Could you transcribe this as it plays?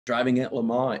driving at Le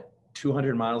Mans at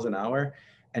 200 miles an hour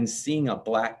and seeing a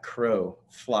black crow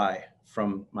fly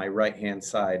from my right-hand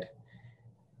side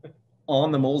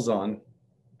on the Mulsanne.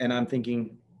 And I'm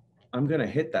thinking, I'm going to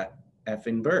hit that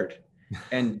effing bird,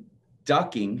 and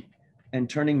ducking and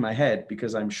turning my head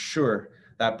because I'm sure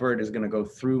that bird is going to go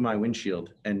through my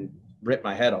windshield and rip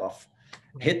my head off.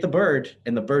 Hit the bird,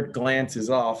 and the bird glances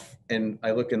off, and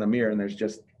I look in the mirror, and there's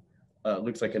just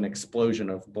looks like an explosion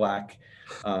of black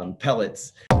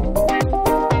pellets.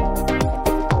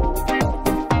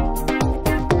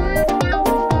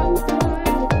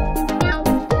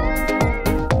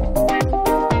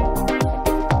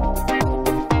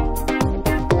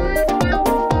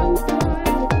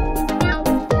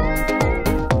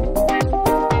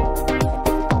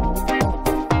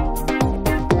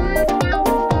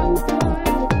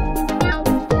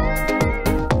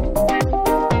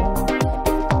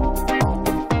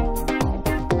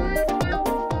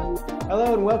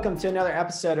 Welcome to another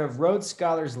episode of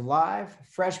RoadScholars Live,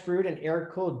 fresh brewed and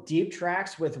air-cooled deep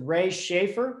tracks with Ray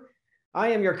Schaefer. I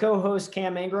am your co-host,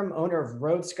 Cam Ingram, owner of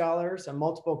RoadScholars, a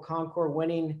multiple Concours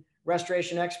winning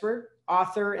restoration expert,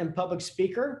 author, and public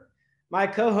speaker. My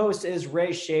co-host is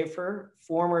Ray Schaefer,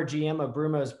 former GM of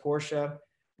Brumo's Porsche,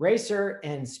 racer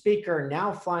and speaker,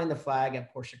 now flying the flag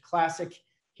at Porsche Classic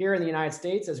here in the United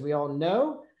States, as we all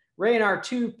know. Ray and I are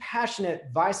two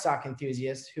passionate Weissach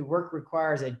enthusiasts whose work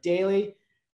requires a daily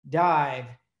dive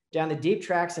down the deep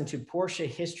tracks into Porsche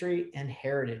history and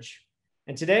heritage.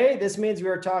 And today, this means we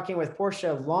are talking with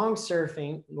Porsche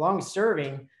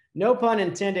long-serving, no pun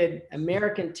intended,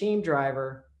 American team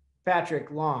driver,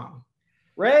 Patrick Long.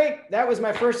 Ray, that was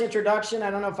my first introduction. I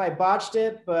don't know if I botched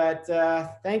it, but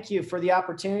thank you for the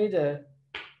opportunity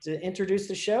to introduce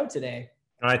the show today.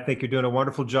 I think you're doing a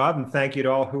wonderful job, and thank you to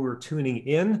all who are tuning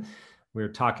in. We're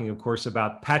talking, of course,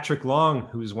 about Patrick Long,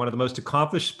 who's one of the most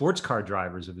accomplished sports car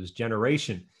drivers of his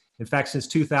generation. In fact, since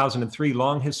 2003,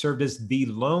 Long has served as the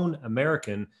lone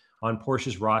American on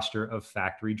Porsche's roster of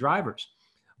factory drivers.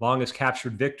 Long has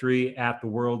captured victory at the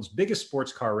world's biggest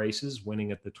sports car races,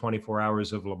 winning at the 24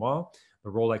 Hours of Le Mans, the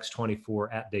Rolex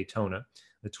 24 at Daytona,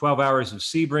 the 12 Hours of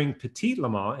Sebring, Petit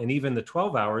LeMans, and even the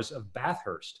 12 Hours of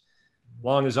Bathurst.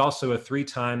 Long is also a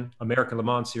three-time American Le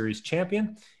Mans Series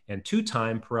champion and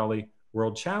two-time Pirelli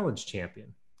World Challenge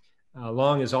champion.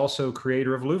 Long is also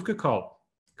creator of Luftgekühlt.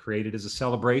 Created as a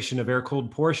celebration of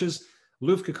air-cooled Porsches,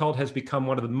 Luftgekühlt has become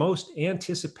one of the most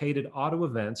anticipated auto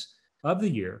events of the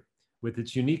year, with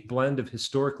its unique blend of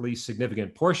historically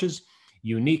significant Porsches,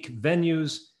 unique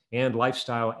venues, and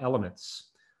lifestyle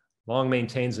elements. Long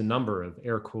maintains a number of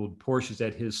air-cooled Porsches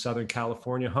at his Southern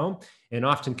California home and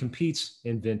often competes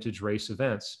in vintage race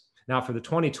events. Now, for the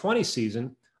 2020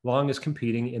 season, Long is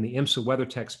competing in the IMSA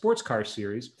WeatherTech Sports Car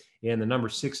Series in the number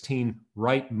 16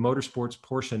 Wright Motorsports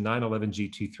Porsche 911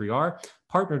 GT3R,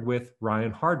 partnered with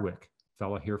Ryan Hardwick,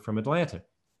 fellow here from Atlanta.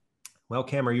 Well,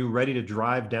 Cam, are you ready to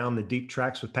drive down the deep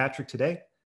tracks with Patrick today?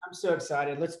 I'm so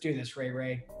excited. Let's do this,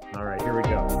 Ray. All right, here we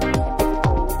go.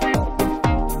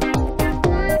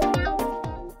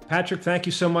 Patrick, thank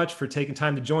you so much for taking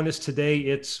time to join us today.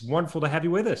 It's wonderful to have you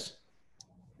with us.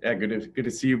 Yeah, good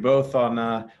to see you both on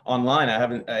online.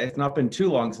 It's not been too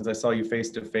long since I saw you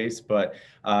face to face, but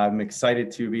I'm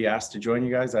excited to be asked to join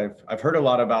you guys. I've heard a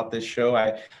lot about this show.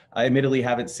 I admittedly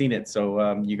haven't seen it,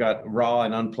 so you got raw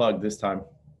and unplugged this time.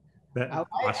 I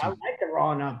like the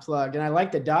raw and unplugged, and I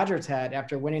like the Dodgers hat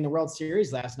after winning the World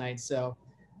Series last night. So,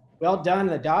 well done,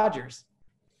 the Dodgers.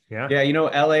 Yeah. You know,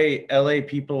 LA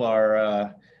people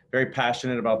are very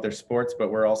passionate about their sports,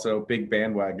 but we're also big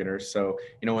bandwagoners. So,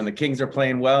 you know, when the Kings are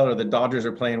playing well or the Dodgers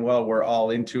are playing well, we're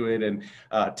all into it and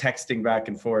texting back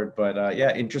and forth. But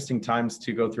yeah, interesting times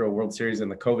to go through a World Series in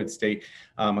the COVID state.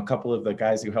 A couple of the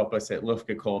guys who help us at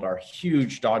Luftgekühlt are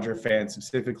huge Dodger fans,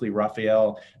 specifically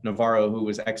Rafael Navarro, who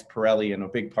was ex-Pirelli and a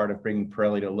big part of bringing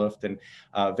Pirelli to Luft, and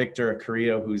Victor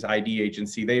Carrillo, whose ID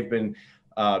agency. They've been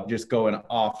just going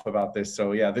off about this.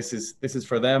 So yeah, this is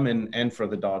for them and for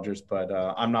the Dodgers, but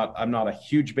I'm not a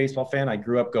huge baseball fan. I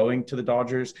grew up going to the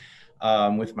Dodgers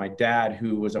with my dad,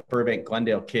 who was a Burbank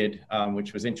Glendale kid,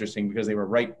 which was interesting because they were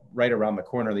right around the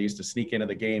corner. They used to sneak into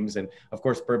the games. And of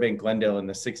course, Burbank Glendale in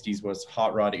the 60s was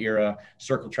hot rod era,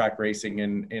 circle track racing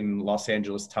in Los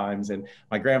Angeles times. And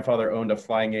my grandfather owned a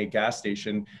Flying A gas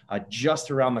station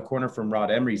just around the corner from Rod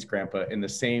Emery's grandpa in the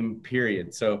same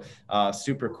period. So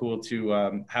super cool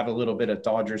to have a little bit of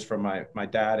Dodgers from my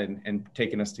dad and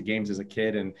taking us to games as a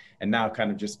kid and now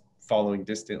kind of just following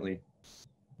distantly.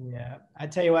 Yeah, I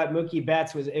tell you what, Mookie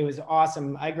Betts was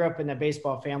awesome. I grew up in a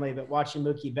baseball family, but watching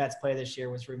Mookie Betts play this year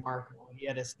was remarkable. He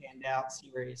had a standout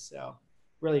series, so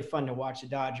really fun to watch the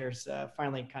Dodgers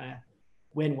finally kind of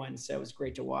win one. So it was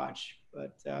great to watch.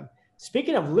 But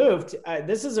speaking of Luft,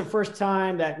 this is the first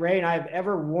time that Ray and I have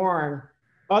ever worn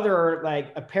other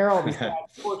like apparel besides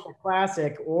Porsche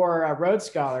Classic or Road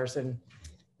Scholars. And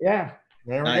yeah.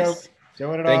 There we Nice. go.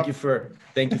 Showing it Thank off. you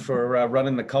for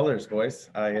running the colors, boys.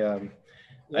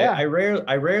 I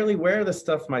rarely wear the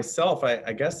stuff myself.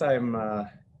 I guess I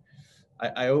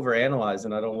overanalyze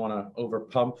and I don't want to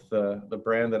overpump the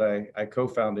brand that I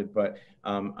co-founded, but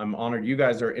I'm honored you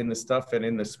guys are in the stuff and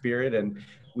in the spirit, and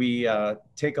we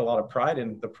take a lot of pride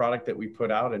in the product that we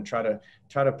put out and try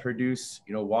to produce,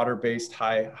 water-based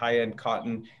high-end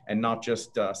cotton and not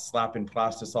just slapping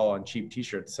plastisol on cheap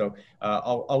t-shirts. So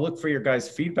I'll look for your guys'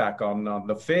 feedback on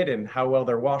the fit and how well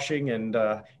they're washing, and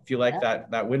if you like that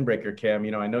windbreaker, Cam,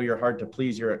 I know you're hard to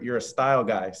please. You're a style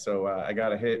guy, so I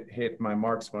gotta hit my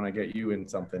marks when I get you in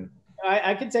something.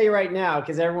 I can tell you right now,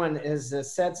 because everyone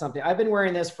has said something. I've been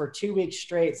wearing this for 2 weeks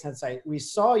straight since we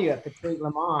saw you at Petit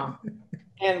LeMans.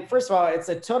 And first of all, it's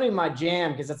totally my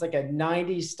jam because it's like a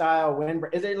 90s style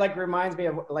windbreaker. It like reminds me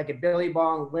of like a Billy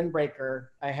Bong windbreaker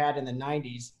I had in the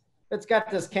 90s. It's got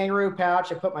this kangaroo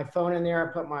pouch. I put my phone in there.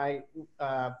 I put my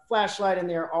flashlight in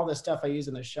there, all the stuff I use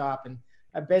in the shop. And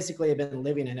I basically have been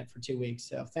living in it for 2 weeks.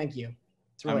 So thank you.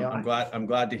 It's really awesome. I'm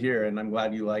glad to hear. And I'm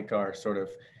glad you like our sort of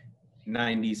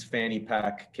 90s fanny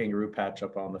pack kangaroo patch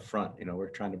up on the front. We're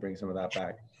trying to bring some of that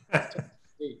back.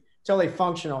 Totally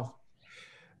functional.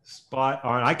 Spot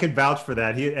on. I could vouch for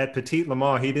that. At Petit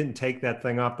LeMans, he didn't take that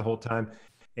thing off the whole time.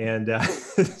 And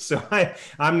so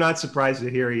I'm not surprised to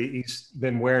hear he's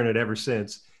been wearing it ever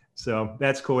since. So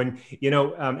that's cool. And,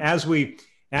 as we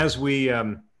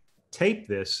tape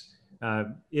this,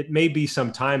 it may be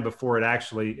some time before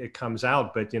it comes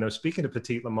out. But, speaking of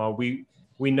Petit LeMans,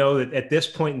 we know that at this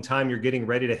point in time, you're getting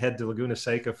ready to head to Laguna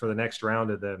Seca for the next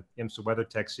round of the IMSA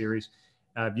WeatherTech Series.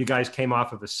 You guys came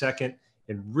off of a second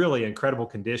in really incredible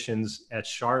conditions at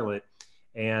Charlotte.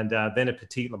 And then at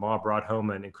Petit LeMans brought home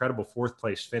an incredible 4th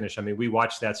place finish. I mean, we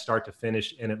watched that start to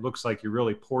finish, and it looks like you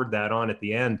really poured that on at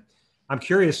the end. I'm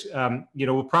curious,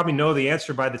 we'll probably know the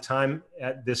answer by the time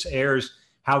this airs,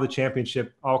 how the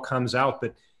championship all comes out.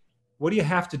 But what do you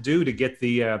have to do to get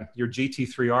your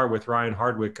GT3R with Ryan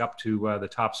Hardwick up to the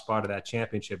top spot of that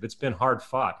championship? It's been hard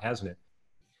fought, hasn't it?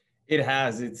 It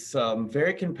has. It's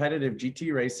very competitive.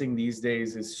 GT racing these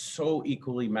days is so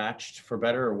equally matched, for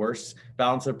better or worse.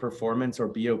 Balance of performance, or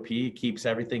BOP, keeps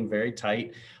everything very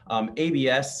tight.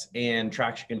 ABS and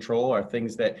traction control are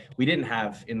things that we didn't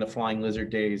have in the Flying Lizard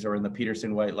days or in the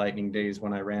Peterson White Lightning days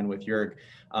when I ran with Jurg.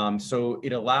 So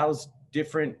it allows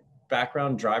different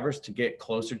background drivers to get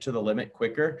closer to the limit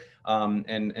quicker,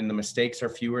 and the mistakes are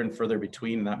fewer and further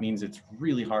between. And that means it's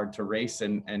really hard to race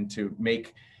and to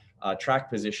make track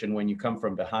position when you come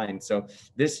from behind. So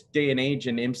this day and age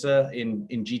in IMSA, in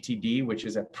GTD, which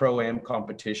is a pro-am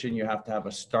competition, you have to have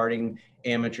a starting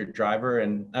amateur driver.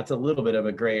 And that's a little bit of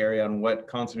a gray area on what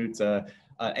constitutes an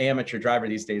amateur driver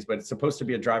these days, but it's supposed to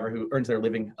be a driver who earns their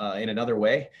living in another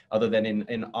way other than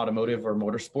in automotive or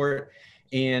motorsport.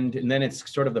 And then it's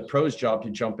sort of the pro's job to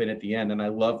jump in at the end. And I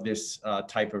love this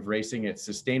type of racing. It's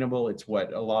sustainable. It's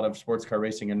what a lot of sports car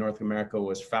racing in North America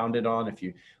was founded on. If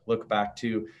you look back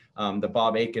to the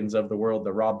Bob Aikens of the world,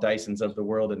 the Rob Dysons of the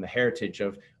world, and the heritage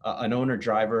of an owner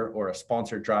driver or a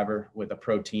sponsored driver with a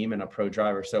pro team and a pro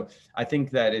driver. So I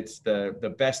think that it's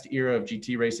the best era of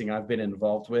GT racing I've been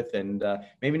involved with, and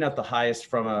maybe not the highest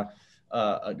from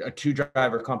a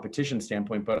two-driver competition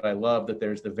standpoint, but I love that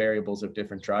there's the variables of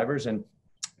different drivers. And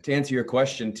to answer your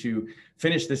question, to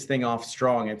finish this thing off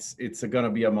strong, it's going to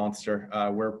be a monster.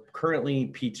 We're currently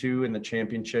P2 in the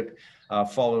championship,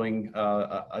 following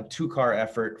a 2-car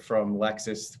effort from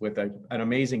Lexus with an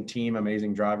amazing team,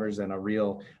 amazing drivers, and a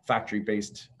real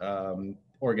factory-based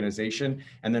organization.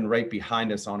 And then right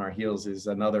behind us on our heels is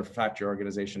another factory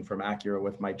organization from Acura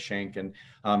with Mike Shank and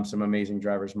some amazing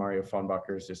drivers. Mario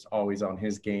Fonbacher is just always on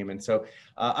his game. And so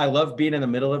I love being in the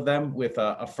middle of them with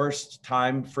a first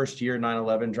year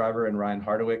 911 driver and Ryan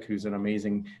Hardwick, who's an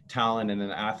amazing talent and an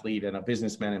athlete and a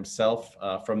businessman himself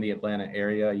from the Atlanta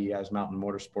area. He has Mountain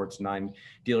Motorsports, 9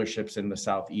 dealerships in the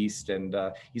Southeast. And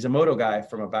he's a moto guy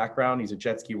from a background. He's a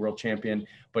jet ski world champion,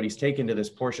 but he's taken to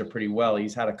this Porsche pretty well.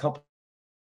 He's had a couple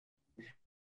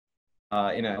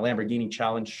in a Lamborghini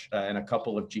Challenge and a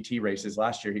couple of GT races.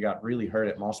 Last year, he got really hurt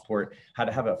at Mosport, had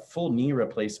to have a full knee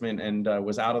replacement, and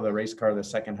was out of the race car the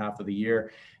second half of the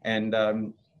year. And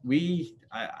I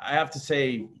have to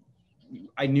say,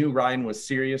 I knew Ryan was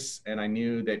serious, and I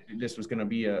knew that this was going to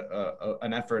be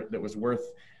an effort that was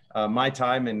worth my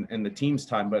time and the team's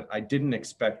time, but I didn't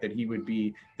expect that he would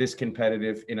be this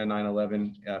competitive in a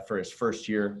 911 for his first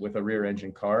year with a rear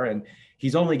engine car. And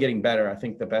he's only getting better. I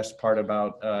think the best part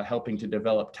about helping to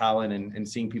develop talent and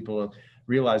seeing people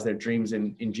realize their dreams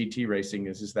in GT racing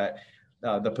is that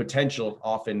the potential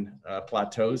often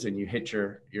plateaus and you hit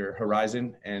your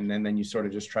horizon, and then you sort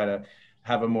of just try to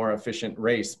have a more efficient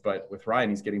race. But with Ryan,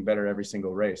 he's getting better every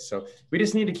single race. So we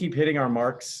just need to keep hitting our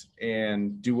marks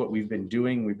and do what we've been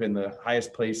doing. We've been the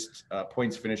highest placed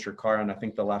points finisher car on, I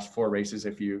think, the last 4 races.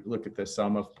 If you look at the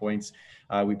sum of points,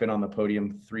 we've been on the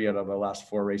podium 3 out of the last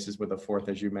 4 races, with a 4th,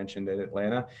 as you mentioned, at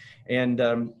Atlanta. And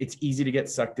it's easy to get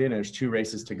sucked in. There's 2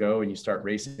 races to go and you start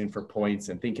racing for points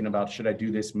and thinking about, should I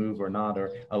do this move or not, or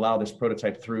allow this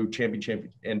prototype through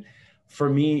championship. And for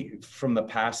me, from the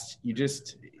past,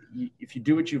 if you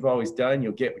do what you've always done,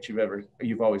 you'll get what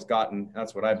you've always gotten.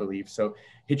 That's what I believe. So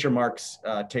hit your marks,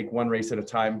 take 1 race at a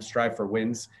time, strive for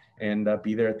wins, and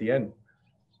be there at the end.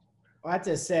 Well, I have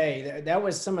to say that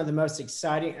was some of the most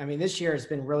exciting. I mean, this year has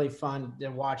been really fun to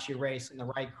watch you race in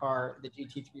the right car, the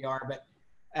GT3R. But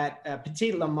at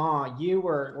Petit LeMans, you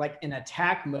were like in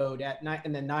attack mode at night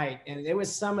in the night, and it was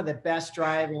some of the best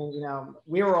driving. You know,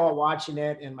 we were all watching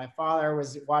it, and my father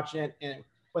was watching it, and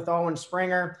with Owen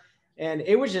Springer. And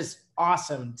it was just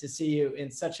awesome to see you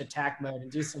in such attack mode and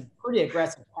do some pretty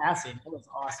aggressive passing. It was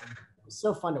awesome. It was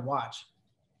so fun to watch.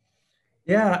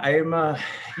 Yeah, I'm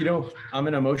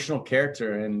an emotional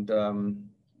character. And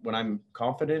when I'm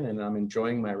confident and I'm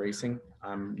enjoying my racing,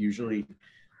 I'm usually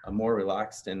more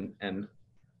relaxed. And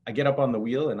I get up on the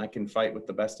wheel and I can fight with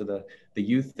the best of the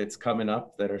youth that's coming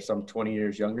up that are some 20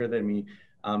 years younger than me.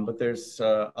 But there's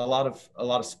a lot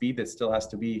of speed that still has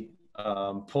to be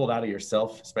pulled out of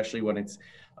yourself, especially when it's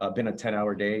been a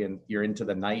 10-hour day and you're into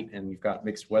the night and you've got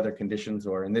mixed weather conditions,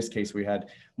 or in this case, we had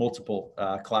multiple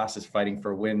classes fighting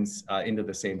for wins into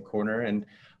the same corner. And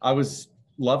I was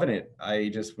loving it. I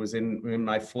just was in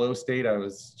my flow state. I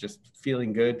was just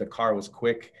feeling good. The car was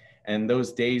quick. And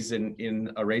those days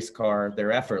in a race car,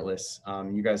 they're effortless.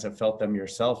 You guys have felt them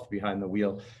yourself behind the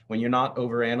wheel. When you're not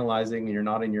overanalyzing and you're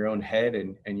not in your own head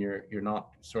and you're not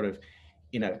sort of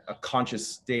in a conscious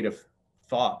state of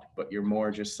thought, but you're more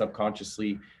just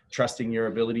subconsciously trusting your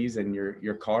abilities and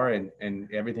your car, and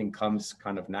everything comes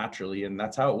kind of naturally. And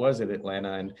that's how it was at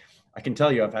Atlanta. And I can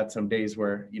tell you, I've had some days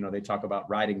where, they talk about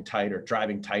riding tight or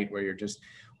driving tight, where you're just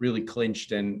really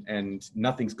clinched and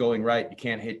nothing's going right. You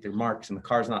can't hit your marks and the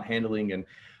car's not handling.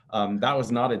 And that was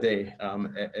not a day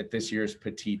at this year's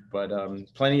Petit, but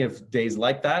plenty of days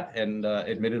like that. And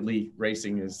admittedly,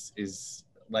 racing is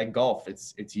like golf.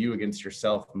 It's you against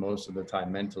yourself most of the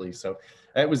time mentally. So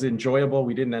it was enjoyable.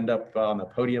 We didn't end up on the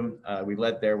podium. We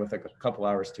led there with a couple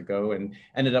hours to go and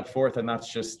ended up 4th. And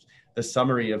that's just the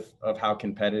summary of how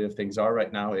competitive things are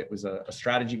right now. It was a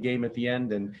strategy game at the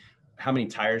end, and how many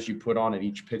tires you put on at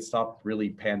each pit stop really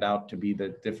panned out to be the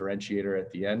differentiator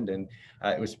at the end. And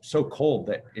it was so cold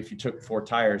that if you took 4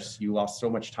 tires, you lost so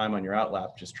much time on your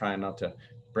outlap just trying not to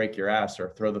break your ass or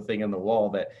throw the thing in the wall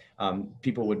that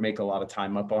people would make a lot of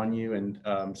time up on you. And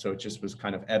so it just was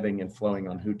kind of ebbing and flowing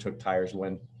on who took tires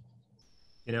when.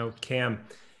 Cam,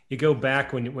 you go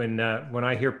back when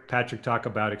I hear Patrick talk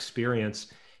about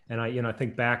experience, and I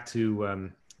think back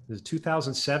to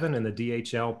 2007 and the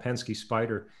DHL Penske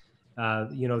Spider.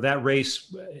 That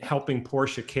race helping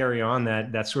Porsche carry on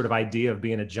that sort of idea of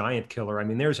being a giant killer. I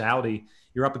mean, there's Audi.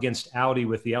 You're up against Audi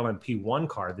with the LMP1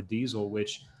 car, the diesel,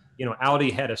 which Audi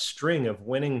had a string of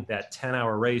winning that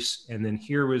 10-hour race. And then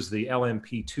here was the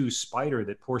LMP2 Spider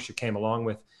that Porsche came along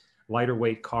with, lighter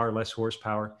weight car, less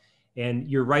horsepower. And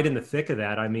you're right in the thick of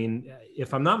that. I mean,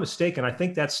 if I'm not mistaken, I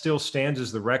think that still stands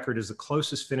as the record as the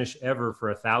closest finish ever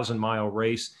for a 1,000-mile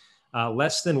race.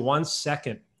 Less than 1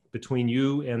 second between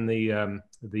you and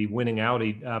the winning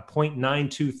Audi,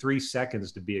 0.923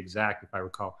 seconds to be exact, if I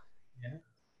recall.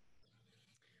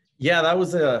 Yeah, that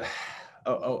was a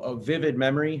vivid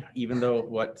memory, even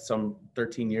though some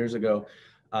 13 years ago,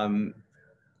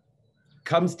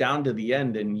 comes down to the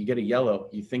end and you get a yellow.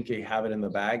 You think you have it in the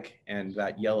bag, and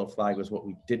that yellow flag was what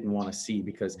we didn't want to see,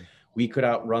 because we could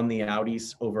outrun the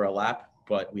Audis over a lap,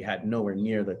 but we had nowhere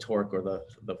near the torque or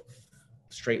the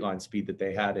straight line speed that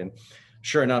they had. And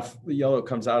sure enough, the yellow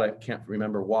comes out. I can't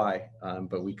remember why,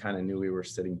 but we kind of knew we were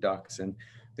sitting ducks, and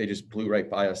they just blew right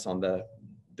by us on the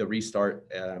restart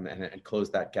and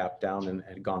closed that gap down and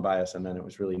had gone by us. And then it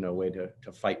was really no way to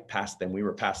fight past them. We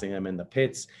were passing them in the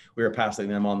pits. We were passing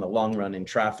them on the long run in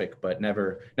traffic, but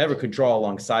never could draw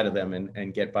alongside of them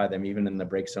and get by them, even in the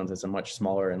break zones. It's a much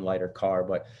smaller and lighter car,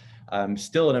 but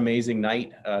still an amazing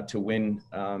night to win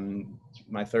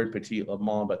my third Petit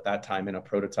LeMans, but that time in a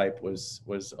prototype was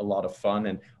a lot of fun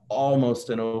and almost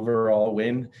an overall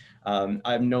win.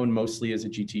 I'm known mostly as a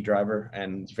GT driver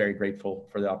and very grateful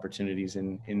for the opportunities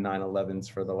in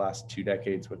 911s for the last 2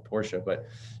 decades with Porsche. But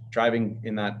driving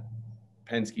in that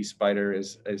Penske Spider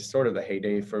is sort of the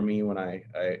heyday for me when I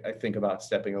think about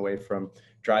stepping away from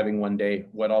driving one day.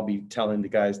 What I'll be telling the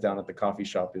guys down at the coffee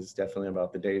shop is definitely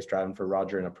about the days driving for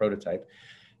Roger in a prototype.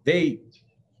 They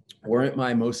weren't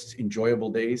my most enjoyable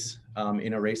days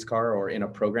in a race car or in a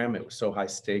program. It was so high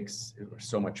stakes. It was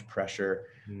so much pressure.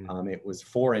 It was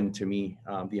foreign to me.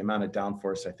 The amount of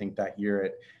downforce, I think that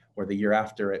year or the year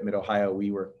after at Mid-Ohio,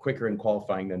 we were quicker in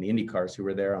qualifying than the Indy cars who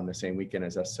were there on the same weekend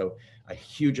as us. So a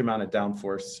huge amount of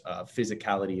downforce,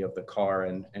 physicality of the car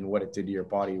and what it did to your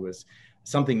body was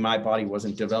something my body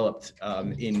wasn't developed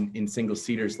in single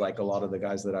seaters like a lot of the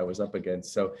guys that I was up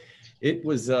against. So it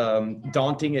was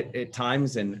daunting at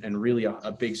times and really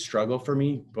a big struggle for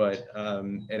me. But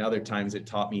at other times it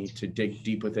taught me to dig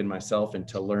deep within myself and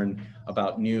to learn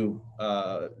about new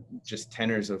just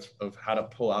tenors of how to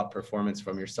pull out performance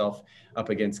from yourself up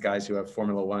against guys who have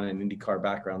Formula One and IndyCar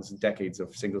backgrounds and decades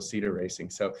of single seater racing.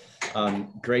 So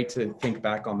great to think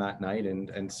back on that night.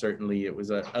 And certainly it was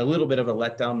a little bit of a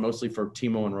letdown, mostly for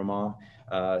Timo and Romain.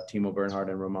 Timo Bernhard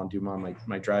and Romain Dumas,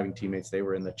 my driving teammates, they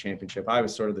were in the championship. I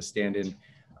was sort of the stand-in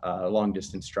long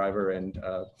distance driver and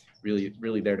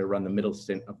really there to run the middle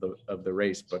stint of the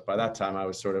race. But by that time I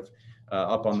was sort of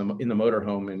up in the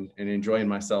motorhome and enjoying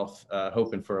myself,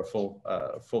 hoping for a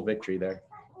full victory there.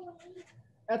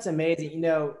 That's amazing. You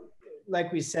know,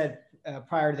 like we said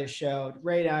prior to the show,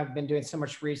 Ray and I have been doing so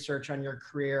much research on your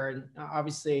career, and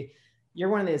obviously you're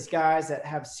one of these guys that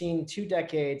have seen 2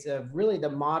 decades of really the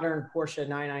modern Porsche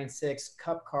 996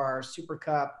 Cup cars,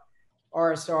 Supercup,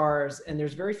 RSRs, and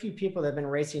there's very few people that have been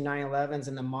racing 911s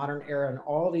in the modern era and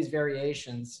all these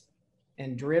variations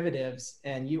and derivatives,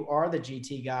 and you are the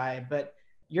GT guy. But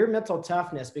your mental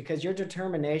toughness, because your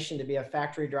determination to be a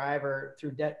factory driver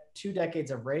through 2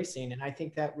 decades of racing, and I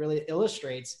think that really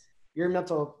illustrates your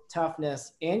mental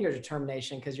toughness and your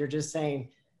determination, because you're just saying,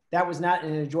 that was not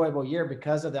an enjoyable year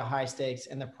because of the high stakes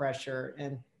and the pressure.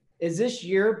 And is this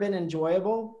year been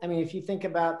enjoyable? I mean, if you think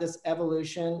about this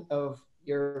evolution of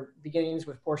your beginnings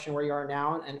with Porsche and where you are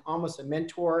now, and almost a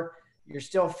mentor, you're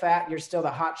still fat, you're still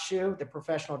the hot shoe, the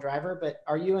professional driver, but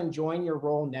are you enjoying your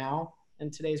role now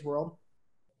in today's world?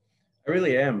 I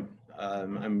really am.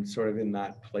 I'm sort of in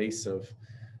that place of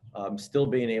still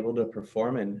being able to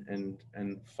perform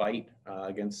and fight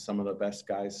against some of the best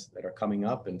guys that are coming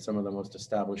up and some of the most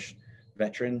established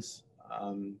veterans.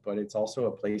 But it's also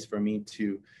a place for me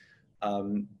to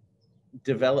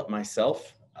develop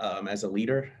myself as a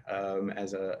leader,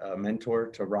 as a mentor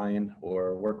to Ryan,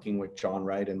 or working with John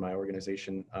Wright and my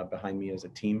organization behind me as a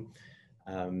team.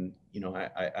 I'm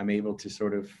able to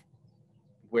sort of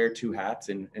wear 2 hats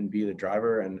and be the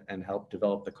driver and help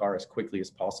develop the car as quickly as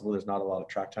possible. There's not a lot of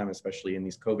track time, especially in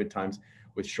these COVID times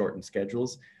with shortened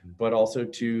schedules, but also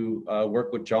to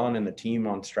work with John and the team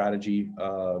on strategy,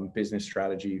 business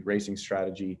strategy, racing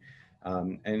strategy,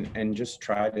 and just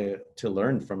try to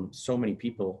learn from so many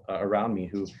people around me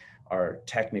who are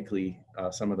technically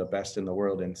some of the best in the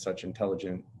world and such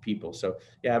intelligent people. So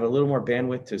yeah, I have a little more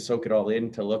bandwidth to soak it all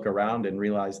in, to look around and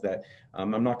realize that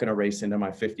I'm not going to race into my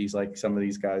 50s like some of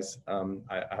these guys.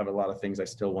 I have a lot of things I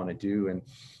still want to do. And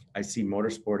I see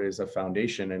motorsport as a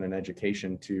foundation and an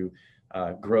education to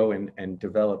grow and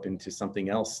develop into something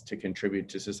else to contribute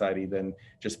to society than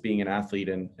just being an athlete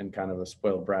and kind of a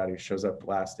spoiled brat who shows up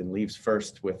last and leaves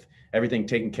first with everything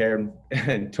taken care of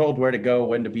and told where to go,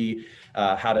 when to be,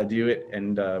 how to do it.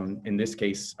 And in this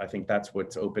case, I think that's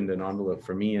what's opened an envelope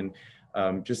for me. And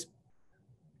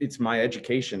it's my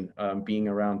education, being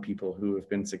around people who have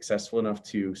been successful enough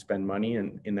to spend money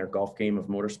in their golf game of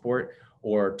motorsport,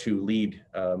 or to lead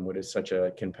what is such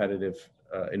a competitive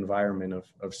environment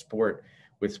of sport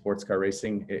with sports car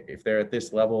racing. If they're at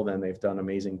this level, then they've done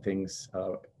amazing things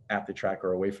at the track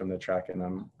or away from the track.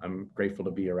 And I'm grateful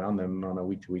to be around them on a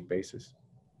week-to-week basis.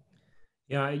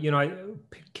 Yeah,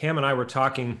 Cam and I were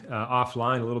talking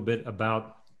offline a little bit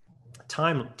about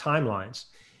timelines.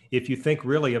 If you think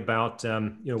really about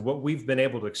what we've been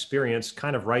able to experience,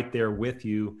 kind of right there with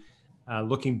you,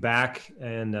 looking back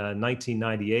in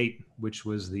 1998, which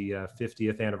was the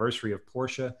 50th anniversary of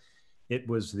Porsche. It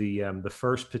was the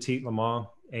first Petit LeMans,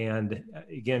 and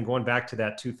again, going back to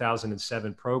that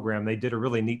 2007 program, they did a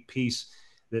really neat piece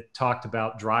that talked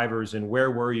about drivers and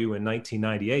where were you in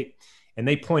 1998. And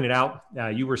they pointed out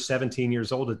you were 17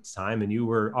 years old at the time, and you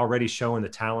were already showing the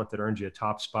talent that earned you a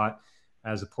top spot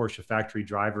as a Porsche factory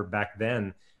driver back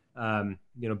then.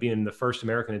 being the first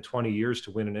American in 20 years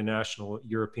to win an international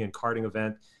European karting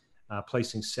event,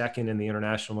 placing second in the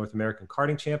International North American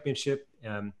Karting Championship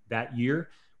that year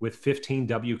with 15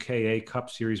 WKA Cup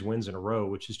Series wins in a row,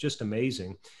 which is just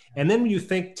amazing. And then when you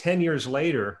think 10 years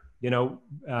later,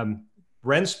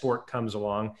 Rennsport comes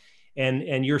along,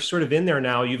 and you're sort of in there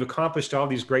now. You've accomplished all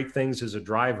these great things as a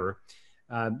driver.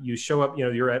 You show up,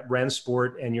 you're at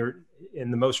Rennsport, and you're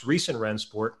in the most recent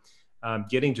Rennsport,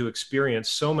 getting to experience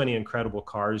so many incredible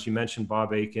cars. You mentioned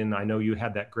Bob Aiken. I know you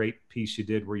had that great piece you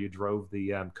did where you drove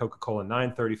the Coca-Cola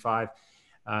 935,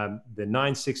 the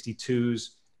 962s,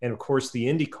 and of course the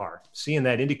IndyCar. Seeing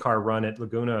that IndyCar run at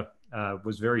Laguna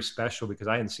was very special because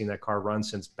I hadn't seen that car run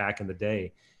since back in the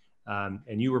day.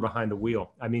 And you were behind the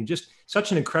wheel. I mean, just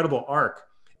such an incredible arc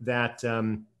that,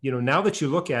 now that you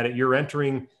look at it, you're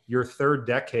entering your third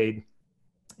decade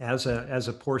as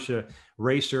a Porsche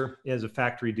racer, as a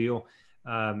factory deal,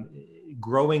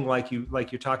 growing like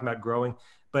you're talking about growing,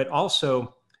 but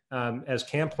also, as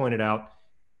Cam pointed out,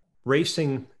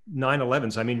 racing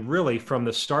 911s. I mean, really from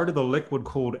the start of the liquid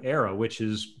cooled era, which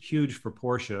is huge for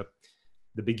Porsche,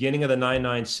 the beginning of the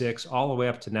 996 all the way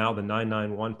up to now the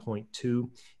 991.2.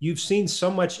 You've seen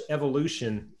so much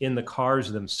evolution in the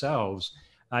cars themselves.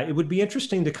 It would be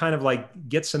interesting to kind of like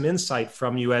get some insight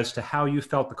from you as to how you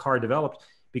felt the car developed,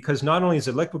 because not only is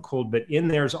it liquid cooled, but in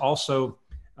there's also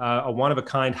a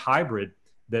one-of-a-kind hybrid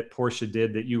that Porsche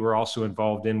did that you were also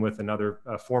involved in with another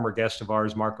former guest of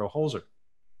ours, Marco Holzer.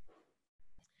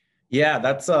 Yeah,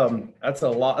 that's a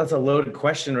lot. That's a loaded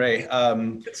question, Ray.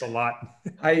 It's a lot.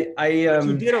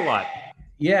 You did a lot.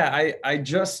 Yeah, I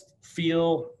just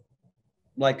feel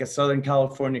like a Southern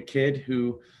California kid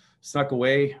who snuck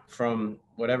away from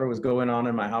whatever was going on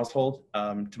in my household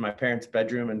to my parents'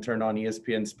 bedroom and turned on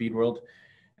ESPN Speed World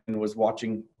and was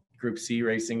watching Group C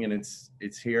racing in its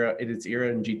era in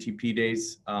GTP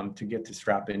days. To get to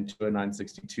strap into a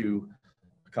 962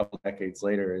 a couple decades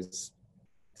later it's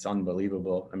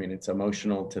unbelievable. I mean, it's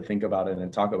emotional to think about it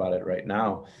and talk about it right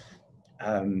now.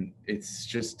 It's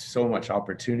just so much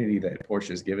opportunity that Porsche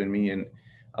has given me and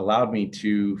allowed me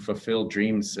to fulfill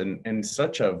dreams and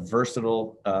such a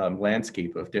versatile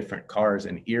landscape of different cars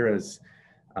and eras,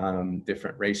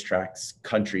 different racetracks,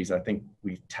 countries. I think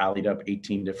we tallied up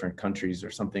 18 different countries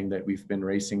or something that we've been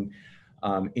racing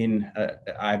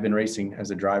I've been racing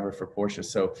as a driver for Porsche.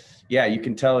 So yeah, you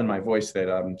can tell in my voice that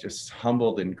I'm just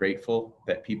humbled and grateful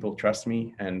that people trust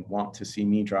me and want to see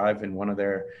me drive in one of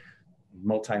their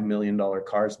multi-million-dollar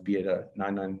cars, be it a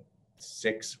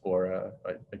 996 or a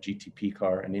GTP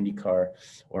car, an Indy car,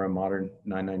 or a modern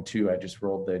 992. I just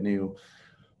rolled the new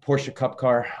Porsche Cup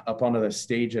car up onto the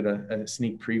stage at a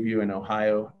sneak preview in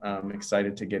Ohio. I'm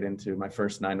excited to get into my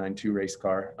first 992 race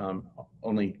car,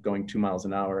 only going 2 miles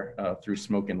an hour through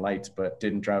smoke and lights, but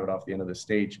didn't drive it off the end of the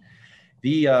stage.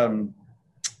 The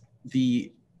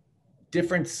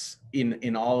difference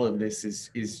in all of this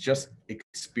is just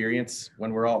experience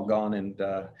when we're all gone and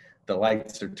the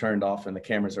lights are turned off and the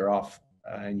cameras are off,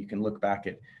 and you can look back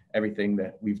at everything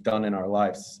that we've done in our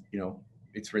lives.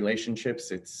 It's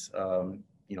relationships, it's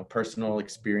personal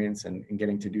experience and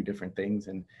getting to do different things.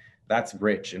 And that's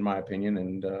rich in my opinion.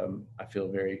 And I feel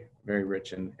very, very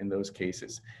rich in those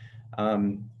cases.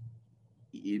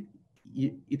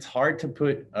 It's hard to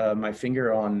put my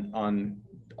finger on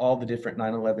all the different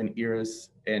 911 eras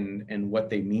and what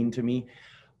they mean to me.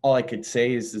 All I could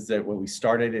say is that when we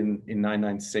started in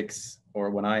 996, or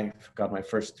when I got my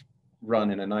first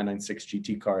run in a 996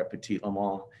 GT car at Petit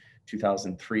LeMans,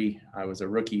 2003. I was a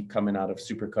rookie coming out of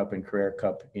Supercup and Carrera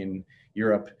Cup in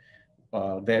Europe.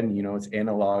 Then, it's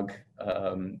analog,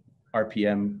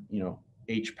 RPM,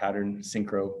 H pattern,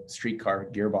 synchro, streetcar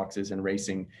gearboxes and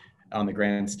racing on the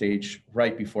grand stage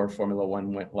right before Formula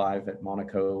One went live at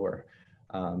Monaco or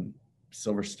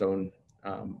Silverstone.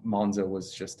 Monza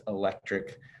was just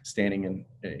electric, standing in,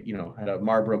 had a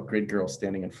Marlboro grid girl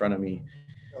standing in front of me.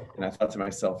 And I thought to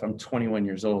myself, I'm 21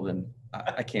 years old and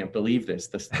I can't believe this.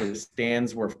 The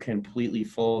stands were completely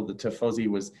full. The Tifosi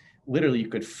was literally, you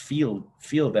could feel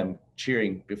them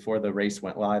cheering before the race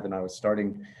went live. And I was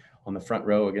starting on the front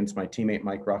row against my teammate,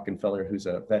 Mike Rockenfeller, who's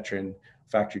a veteran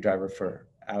factory driver for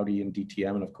Audi and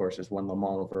DTM. And of course, has won Le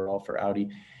Mans overall for Audi.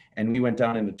 And we went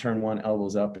down into turn one,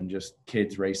 elbows up, and just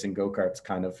kids racing go-karts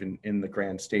kind of in the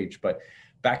grand stage. But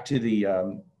back to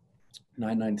the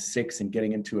 996 and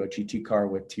getting into a GT car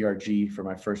with TRG for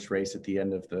my first race at the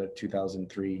end of the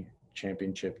 2003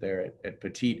 championship there at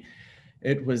Petit.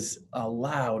 It was a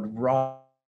loud, raw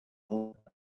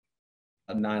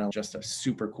 911, just a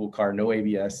super cool car, no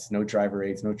ABS, no driver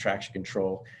aids, no traction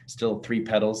control, still 3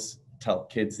 pedals, tell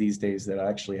kids these days that I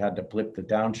actually had to blip the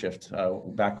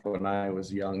downshift back when I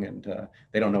was young, and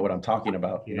they don't know what I'm talking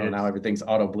about. You know, now everything's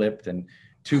auto blipped and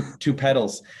two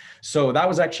pedals. So that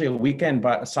was actually a weekend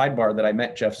sidebar that I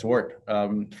met Jeff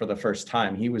Zwart for the first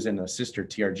time. He was in a sister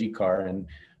TRG car, and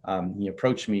he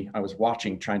approached me. I was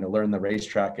watching, trying to learn the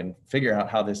racetrack and figure out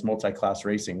how this multi-class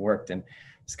racing worked. And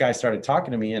this guy started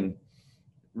talking to me, and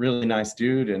really nice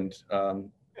dude, and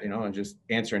you know, and just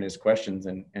answering his questions.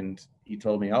 And he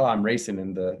told me, oh, I'm racing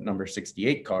in the number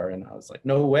 68 car. And I was like,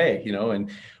 no way, you know, and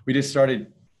we just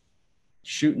started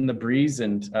shooting the breeze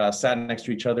and sat next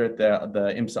to each other at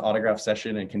the IMSA autograph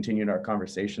session and continued our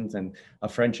conversations, and a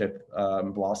friendship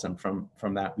blossomed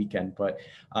from that weekend. But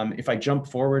if I jump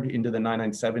forward into the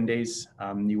 997 days,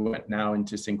 you went now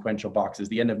into sequential boxes.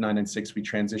 The end of 996, we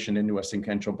transitioned into a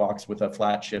sequential box with a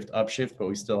flat shift upshift, but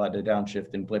we still had to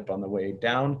downshift and blip on the way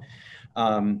down.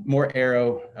 More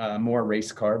aero, more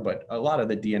race car, but a lot of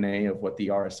the DNA of what the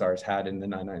RSRs had in the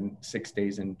 996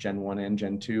 days in Gen 1 and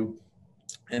Gen 2.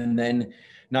 And then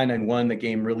 991, the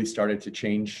game really started to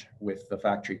change with the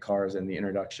factory cars and the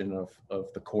introduction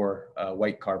of the core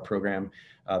white car program.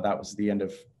 That was the end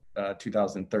of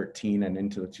 2013 and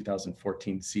into the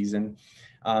 2014 season.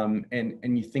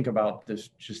 And you think about this,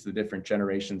 just the different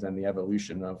generations and the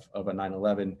evolution of a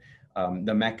 911.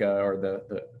 The mecca, or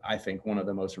the I think one of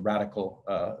the most radical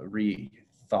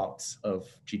thoughts of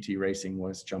GT racing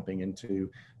was jumping into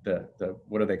the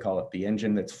what do they call it? The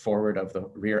engine that's forward of the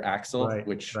rear axle,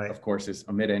 which of course is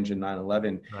a mid-engine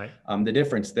 911. The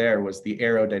difference there was the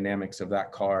aerodynamics of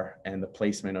that car and the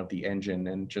placement of the engine,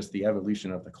 and just the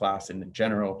evolution of the class in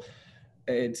general.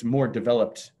 It's more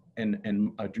developed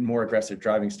and a more aggressive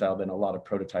driving style than a lot of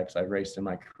prototypes I've raced in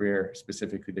my career,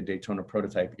 specifically the Daytona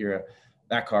prototype era.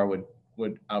 That car would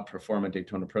outperform a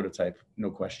Daytona prototype,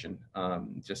 no question.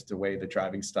 Just the way the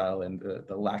driving style and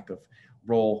the lack of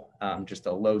roll, just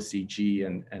a low CG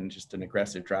and just an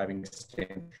aggressive driving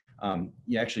stand.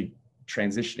 You actually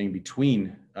transitioning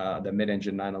between the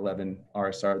mid-engine 911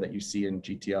 RSR that you see in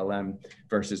GTLM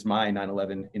versus my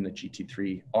 911 in the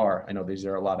GT3R. I know these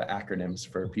are a lot of acronyms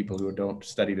for people who don't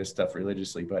study this stuff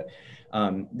religiously, but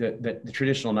the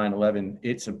traditional 911,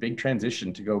 it's a big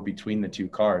transition to go between the two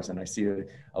cars. And I see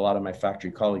a lot of my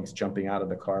factory colleagues jumping out of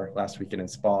the car last weekend in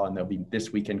Spa, and they'll be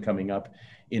this weekend coming up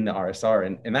in the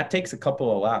RSR. And that takes a couple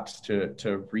of laps to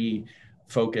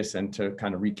refocus and to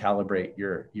kind of recalibrate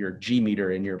your G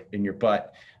meter in your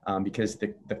butt, because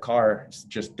the cars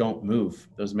just don't move.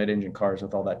 Those mid-engine cars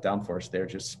with all that downforce, they're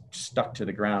just stuck to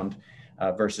the ground,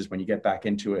 versus when you get back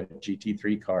into a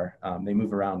GT3 car, they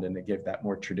move around and they give that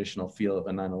more traditional feel of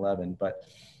a 911. But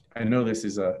I know this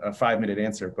is a 5-minute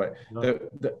answer, but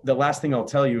the last thing I'll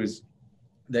tell you is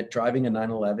that driving a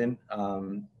 911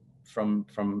 from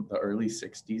the early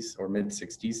 60s or mid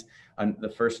 60s, on the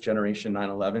first generation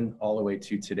 911 all the way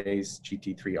to today's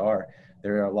GT3R,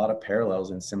 there are a lot of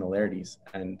parallels and similarities.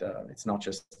 And it's not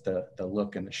just the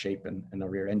look and the shape and the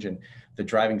rear engine. The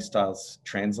driving styles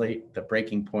translate, the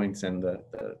braking points and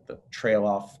the trail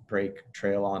off brake,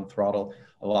 trail on throttle.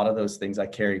 A lot of those things I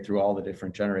carry through all the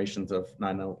different generations of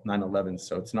 911.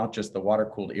 So it's not just the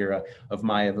water-cooled era of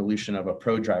my evolution of a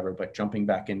pro driver, but jumping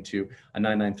back into a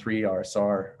 993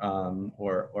 RSR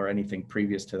or anything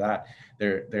previous to that.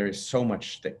 There is so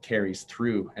much that carries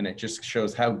through, and it just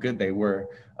shows how good they were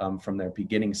from their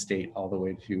beginning state all the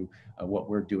way to what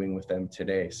we're doing with them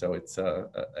today. So it's a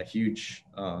huge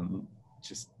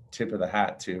just tip of the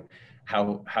hat to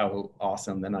how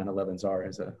awesome the 911s are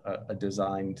as a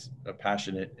designed, a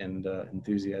passionate and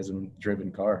enthusiasm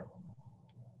driven car.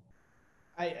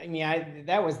 I mean,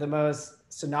 that was the most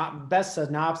best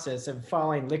synopsis of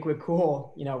following liquid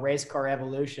cool, race car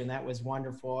evolution. That was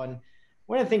wonderful. And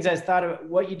one of the things I thought of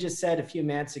what you just said a few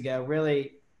minutes ago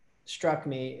really struck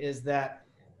me is that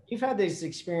you've had this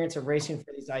experience of racing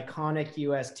for these iconic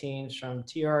US teams, from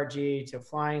TRG to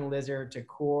Flying Lizard to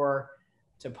Core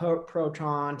to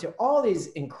Proton, to all these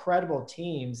incredible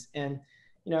teams. And,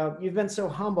 you've been so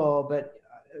humble, but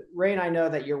Ray and I know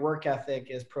that your work ethic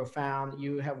is profound.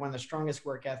 You have one of the strongest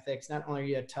work ethics. Not only are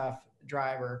you a tough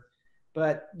driver,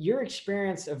 but your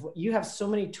experience you have so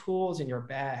many tools in your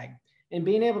bag, and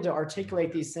being able to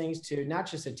articulate these things to not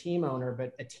just a team owner,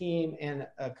 but a team and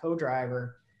a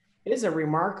co-driver is a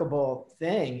remarkable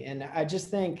thing. And I just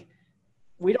think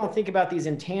we don't think about these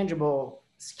intangible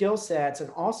skill sets and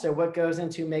also what goes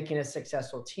into making a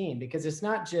successful team, because it's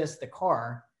not just the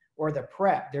car or the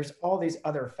prep. There's all these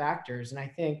other factors. And I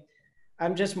think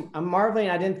I'm marveling.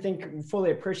 I didn't think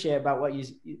fully appreciate about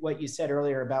what you said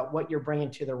earlier about what you're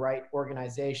bringing to the right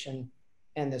organization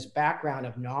and this background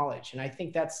of knowledge. And I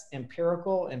think that's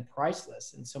empirical and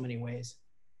priceless in so many ways.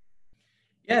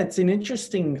 Yeah, it's an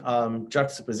interesting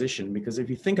juxtaposition, because if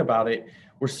you think about it,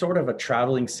 we're sort of a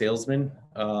traveling salesman,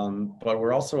 but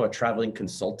we're also a traveling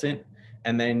consultant.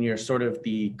 And then you're sort of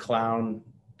the clown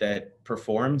that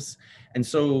performs. And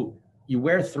so you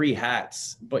wear three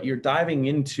hats, but you're diving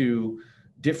into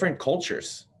different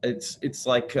cultures. It's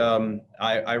like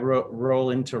I roll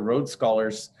into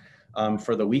RoadScholars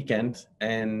for the weekend,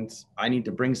 and I need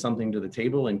to bring something to the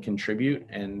table and contribute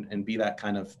and be that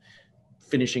kind of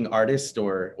finishing artist,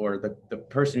 or the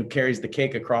person who carries the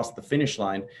cake across the finish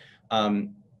line.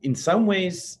 In some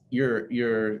ways,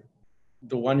 you're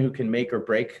the one who can make or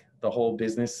break the whole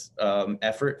business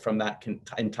effort from that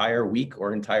entire week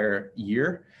or entire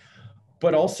year.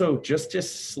 But also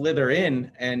just slither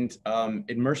in and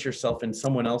immerse yourself in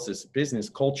someone else's business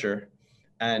culture,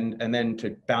 and then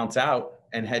to bounce out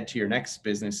and head to your next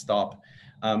business stop.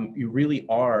 You really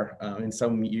are in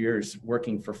some years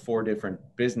working for four different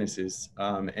businesses,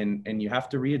 and you have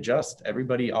to readjust.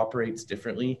 Everybody operates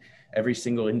differently. Every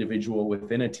single individual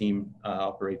within a team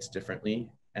operates differently.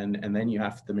 And then you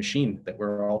have the machine that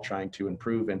we're all trying to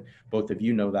improve. And both of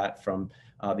you know that from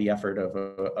the effort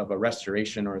of a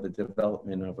restoration or the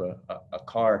development of a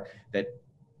car, that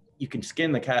you can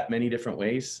skin the cat many different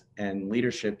ways, and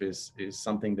leadership is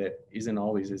something that isn't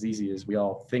always as easy as we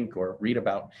all think or read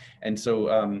about. And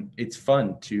so it's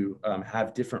fun to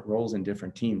have different roles in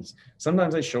different teams.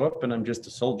 Sometimes I show up and I'm just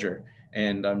a soldier,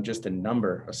 and I'm just a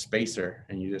number, a spacer,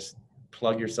 and you just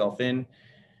plug yourself in,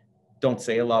 don't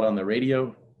say a lot on the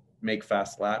radio, make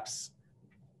fast laps,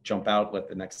 jump out, let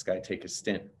the next guy take a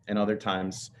stint. And other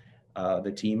times,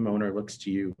 the team owner looks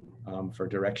to you for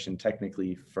direction,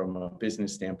 technically, from a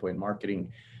business standpoint,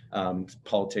 marketing,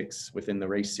 politics within the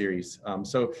race series.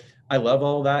 So I love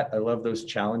all that. I love those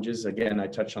challenges. Again, I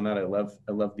touched on that.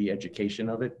 I love the education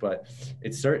of it, but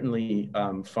it's certainly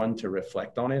fun to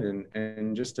reflect on it,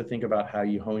 and just to think about how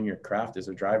you hone your craft as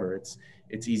a driver.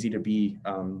 It's easy to be,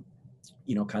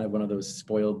 kind of one of those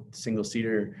spoiled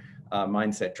single-seater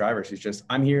mindset drivers who's just,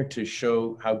 I'm here to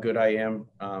show how good I am,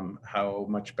 how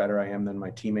much better I am than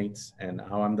my teammates, and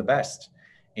how I'm the best.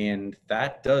 And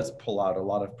that does pull out a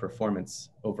lot of performance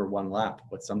over one lap,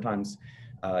 but sometimes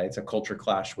it's a culture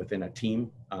clash within a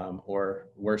team, or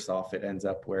worse off, it ends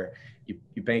up where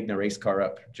you bang the race car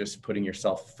up just putting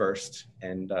yourself first.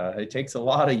 And it takes a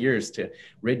lot of years to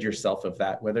rid yourself of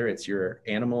that, whether it's your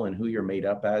animal and who you're made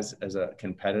up as a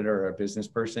competitor or a business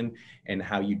person, and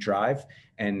how you drive,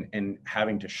 and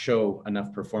having to show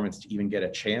enough performance to even get a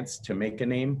chance to make a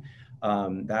name.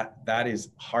 That is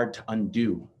hard to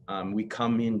undo. We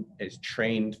come in as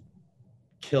trained,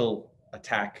 kill,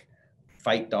 attack,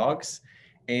 fight dogs,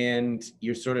 and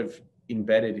you're sort of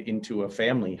embedded into a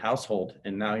family household,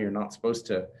 and now you're not supposed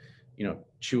to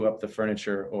chew up the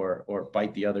furniture or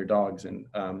bite the other dogs. And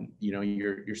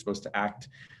you're supposed to act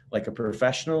like a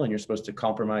professional, and you're supposed to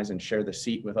compromise and share the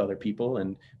seat with other people,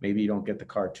 and maybe you don't get the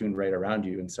car tuned right around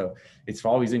you. And so it's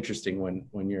always interesting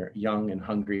when you're young and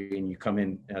hungry and you come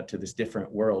in to this different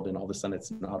world, and all of a sudden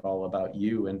it's not all about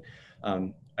you. And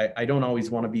I don't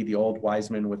always want to be the old wise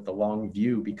man with the long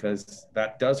view, because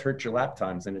that does hurt your lap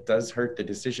times, and it does hurt the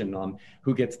decision on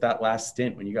who gets that last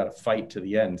stint when you got to fight to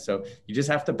the end. So you just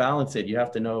have to balance it. You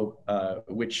have to know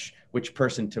which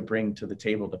person to bring to the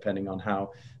table, depending on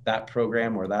how that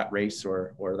program or that race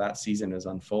or that season is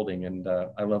unfolding. And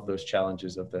I love those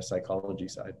challenges of the psychology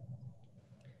side.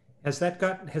 Has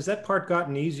that part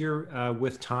gotten easier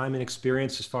with time and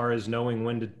experience, as far as knowing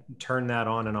when to turn that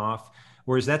on and off?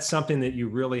 Or is that something that you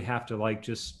really have to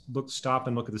just stop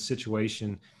and look at the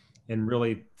situation and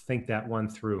really think that one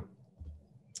through?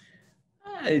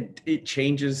 It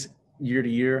changes year to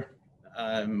year.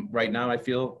 Right now I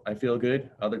feel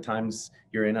good. Other times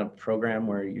you're in a program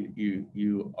where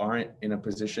you aren't in a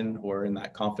position or in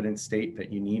that confidence state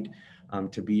that you need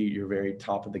to be your very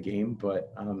top of the game.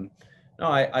 But no,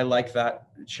 I like that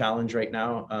challenge right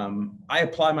now. I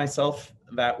apply myself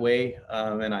that way,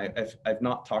 and I've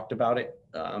not talked about it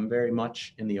very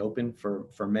much in the open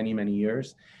for many, many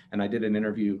years. And I did an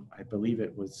interview, I believe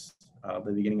it was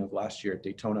the beginning of last year at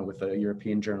Daytona, with a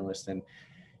European journalist, and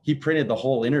he printed the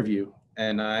whole interview.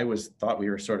 And I thought we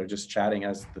were sort of just chatting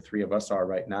as the three of us are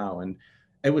right now. And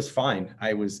it was fine.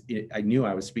 I knew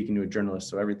I was speaking to a journalist,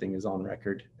 so everything is on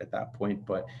record at that point.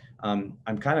 But I'm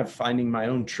kind of finding my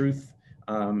own truth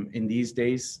in these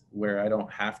days, where I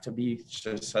don't have to be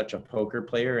just such a poker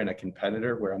player and a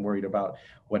competitor, where I'm worried about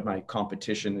what my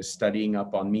competition is studying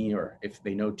up on me, or if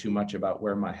they know too much about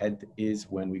where my head is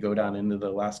when we go down into the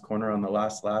last corner on the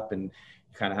last lap, and you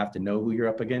kind of have to know who you're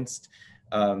up against.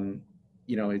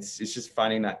 it's just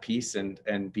finding that peace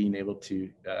and being able to,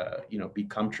 be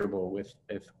comfortable with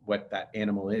what that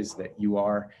animal is that you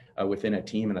are within a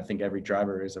team. And I think every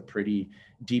driver is a pretty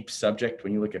deep subject.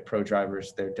 When you look at pro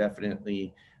drivers, they're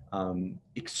definitely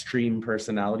extreme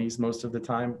personalities most of the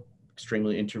time,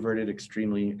 extremely introverted,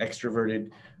 extremely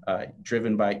extroverted,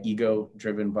 driven by ego,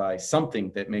 driven by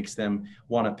something that makes them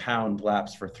want to pound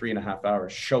laps for 3.5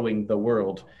 hours, showing the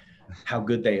world how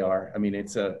good they are. I mean,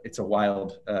 it's a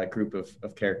wild group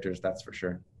of characters, that's for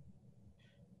sure.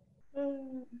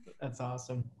 That's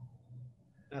awesome.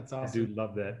 That's awesome. I do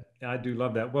love that. I do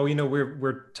love that. Well,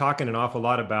 we're talking an awful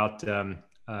lot about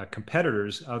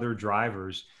competitors, other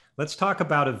drivers. Let's talk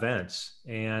about events.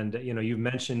 And, you've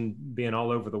mentioned being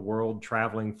all over the world,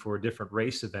 traveling for different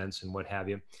race events and what have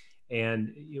you.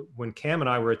 And when Cam and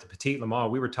I were at the Petit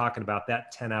LeMans, we were talking about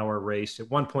that 10-hour race.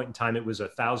 At one point in time, it was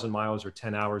 1,000 miles or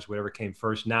 10 hours, whatever came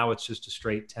first. Now it's just a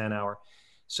straight 10-hour.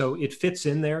 So it fits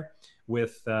in there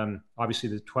with obviously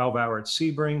the 12-hour at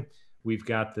Sebring. We've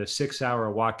got the 6-hour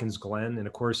at Watkins Glen. And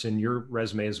of course, in your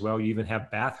resume as well, you even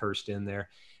have Bathurst in there.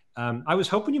 I was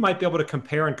hoping you might be able to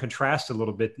compare and contrast a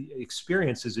little bit the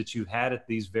experiences that you've had at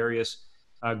these various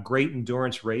great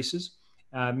endurance races.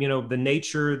 The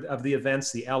nature of the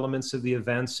events, the elements of the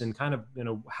events, and kind of,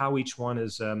 how each one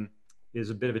is a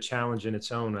bit of a challenge in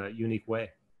its own unique way.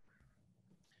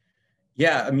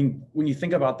 Yeah, I mean, when you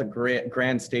think about the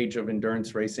grand stage of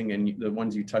endurance racing and the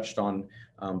ones you touched on,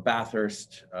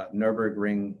 Bathurst,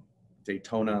 Nürburgring,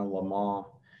 Daytona, Le Mans,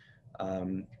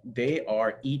 they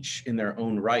are each in their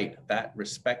own right, that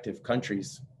respective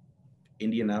countries,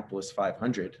 Indianapolis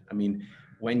 500. I mean,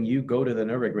 when you go to the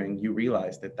Nürburgring, you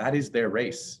realize that is their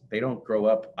race. They don't grow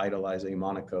up idolizing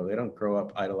Monaco. They don't grow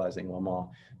up idolizing Le Mans.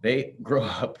 They grow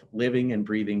up living and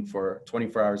breathing for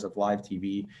 24 hours of live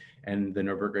TV and the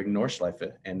Nürburgring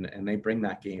Nordschleife. And they bring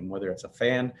that game, whether it's a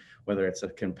fan, whether it's a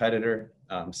competitor.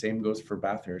 Same goes for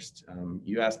Bathurst.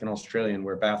 You ask an Australian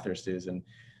where Bathurst is, and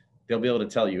they'll be able to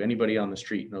tell you. Anybody on the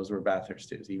street knows where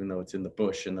Bathurst is, even though it's in the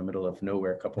bush in the middle of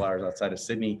nowhere, a couple hours outside of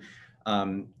Sydney.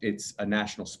 It's a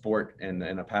national sport and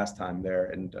a pastime there.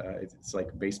 And it's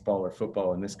like baseball or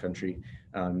football in this country,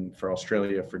 for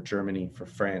Australia, for Germany, for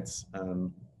France.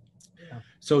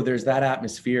 So there's that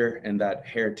atmosphere and that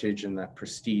heritage and that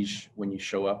prestige when you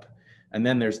show up. And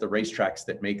then there's the racetracks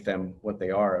that make them what they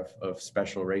are of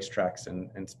special racetracks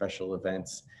and special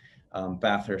events.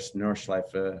 Bathurst,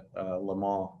 Nordschleife, Le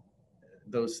Mans,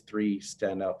 those three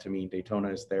stand out to me. Daytona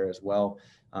is there as well.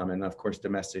 And of course,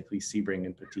 domestically, Sebring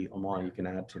and Petit LeMans, you can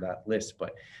add to that list,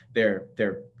 but they're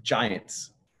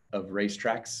giants of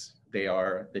racetracks. They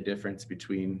are the difference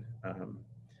between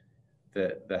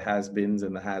the has-beens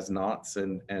and the has-nots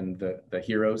and the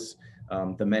heroes,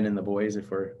 the men and the boys,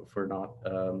 if we're not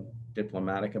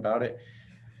diplomatic about it.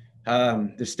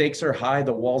 The stakes are high,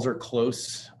 the walls are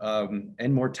close,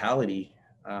 and mortality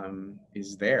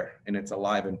is there, and it's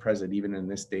alive and present even in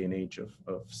this day and age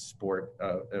of sport,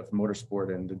 of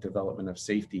motorsport and the development of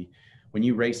safety. When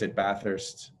you race at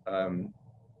Bathurst,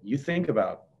 you think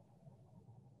about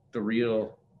the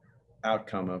real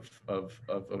outcome of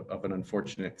an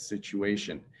unfortunate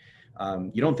situation.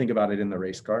 You don't think about it in the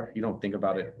race car. You don't think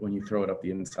about it when you throw it up the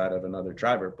inside of another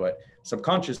driver, but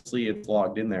subconsciously it's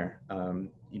logged in there.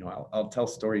 I'll tell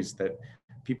stories that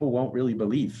people won't really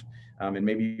believe. And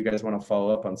maybe you guys want to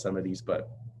follow up on some of these,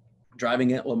 but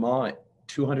driving at Le Mans at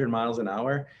 200 miles an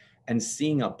hour and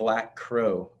seeing a black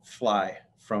crow fly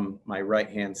from my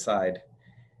right-hand side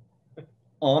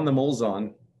on the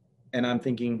Mulsanne, and I'm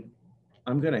thinking,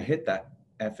 I'm going to hit that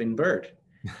effing bird,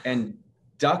 and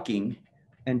ducking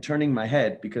and turning my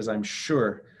head because I'm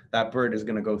sure that bird is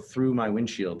going to go through my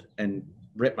windshield and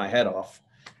rip my head off.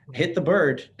 Hit the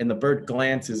bird, and the bird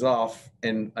glances off,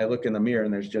 and I look in the mirror,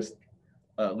 and there's just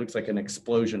looks like an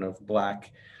explosion of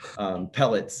black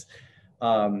pellets.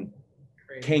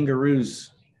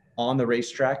 Kangaroos on the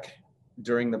racetrack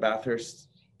during the Bathurst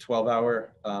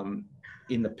 12-hour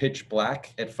in the pitch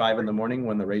black at 5 a.m.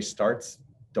 when the race starts.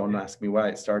 Don't ask me why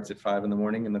it starts at 5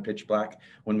 a.m. in the pitch black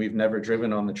when we've never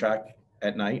driven on the track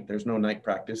at night. There's no night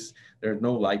practice. There's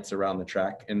no lights around the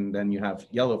track. And then you have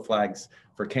yellow flags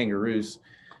for kangaroos,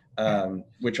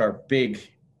 which are big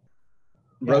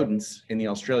rodents in the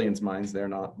Australians' minds. They're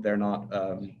not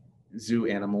zoo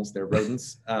animals. They're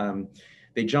rodents.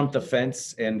 They jump the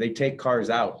fence and they take cars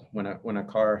out. When a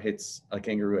car hits a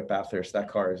kangaroo at Bathurst, that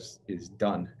car is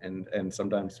done, and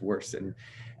sometimes worse. And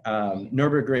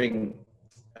Nürburgring,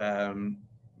 a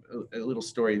little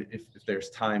story, if there's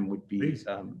time, would be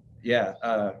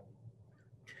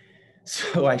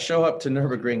so I show up to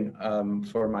Nürburgring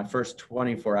for my first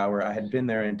 24-hour. I had been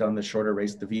there and done the shorter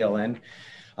race, the VLN.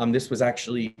 This was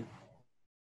actually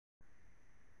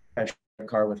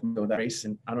car with me that race.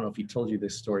 And I don't know if he told you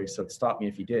this story, so stop me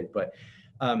if he did, but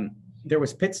there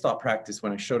was pit stop practice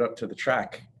when I showed up to the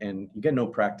track, and you get no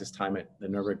practice time at the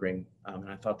Nürburgring. And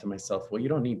I thought to myself, well, you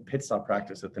don't need pit stop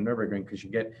practice at the Nürburgring because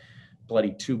you get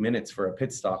bloody 2 minutes for a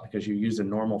pit stop because you use a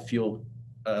normal fuel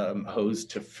hose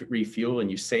to refuel,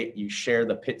 and you share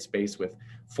the pit space with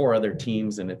 4 other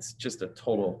teams, and it's just a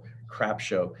total crap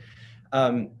show.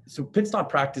 So pit stop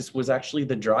practice was actually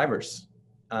the drivers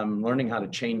learning how to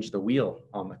change the wheel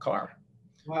on the car.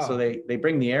 Wow. So they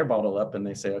bring the air bottle up and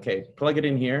they say, okay, plug it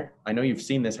in here. I know you've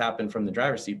seen this happen from the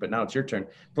driver's seat, but now it's your turn.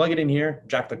 Plug it in here,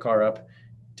 jack the car up,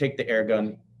 take the air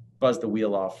gun, buzz the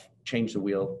wheel off, change the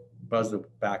wheel, buzz the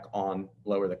back on,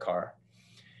 lower the car.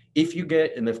 If you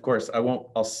get, and of course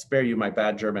I'll spare you my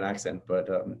bad German accent, but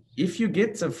if you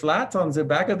get a flat on the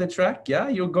back of the track, yeah,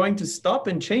 you're going to stop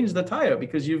and change the tire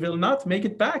because you will not make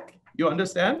it back. You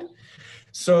understand?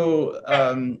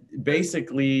 So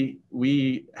basically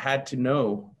we had to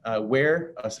know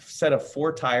where a set of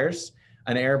 4 tires,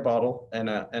 an air bottle, and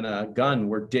a gun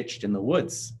were ditched in the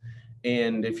woods.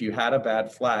 And if you had a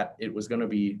bad flat, it was going to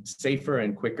be safer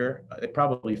and quicker. They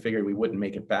probably figured we wouldn't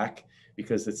make it back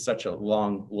because it's such a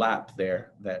long lap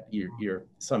there that you're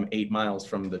some 8 miles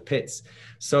from the pits.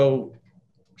 So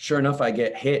sure enough, I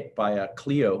get hit by a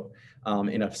Clio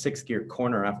in a 6-gear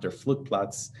corner after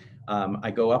Flugplatz.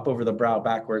 I go up over the brow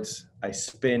backwards, I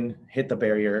spin, hit the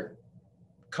barrier,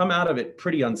 come out of it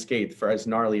pretty unscathed for as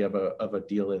gnarly of a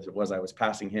deal as it was. I was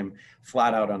passing him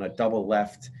flat out on a double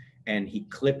left, and he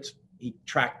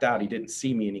tracked out, he didn't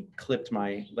see me, and he clipped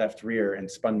my left rear and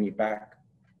spun me back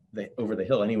over the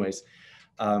hill anyways.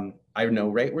 I know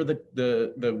right where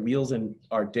the wheels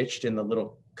are ditched in the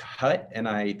little cut, and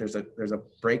there's a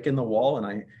break in the wall,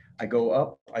 and I go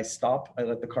up, I stop, I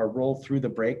let the car roll through the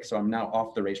break. So I'm now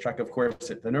off the racetrack. Of course,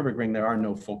 at the Nürburgring, there are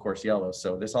no full course yellows.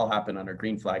 So this all happened under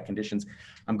green flag conditions.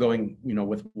 I'm going,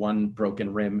 with one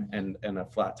broken rim and a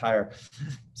flat tire.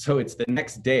 So it's the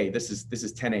next day. This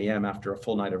is 10 a.m. after a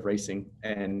full night of racing.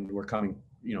 And we're coming,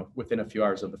 within a few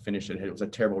hours of the finish. It was a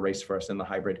terrible race for us in the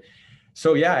hybrid.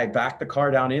 So yeah, I backed the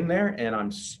car down in there and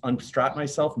I'm unstrapped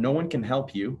myself. No one can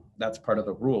help you. That's part of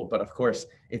the rule. But of course,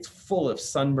 it's full of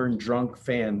sunburned, drunk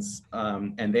fans,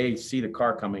 and they see the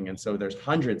car coming. And so there's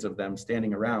hundreds of them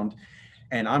standing around,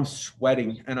 and I'm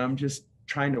sweating, and I'm just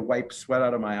trying to wipe sweat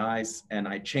out of my eyes. And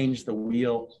I change the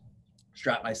wheel,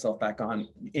 strap myself back on,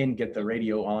 get the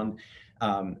radio on,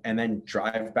 and then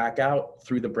drive back out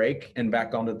through the break and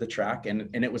back onto the track. And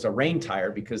it was a rain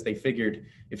tire because they figured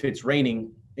if it's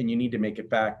raining and you need to make it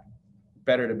back,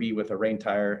 better to be with a rain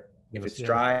tire. If it's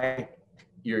dry,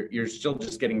 you're still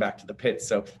just getting back to the pits.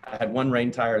 So I had 1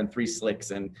 rain tire and 3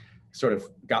 slicks, and sort of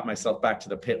got myself back to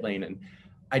the pit lane. And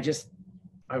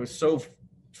I was so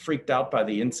freaked out by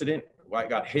the incident. I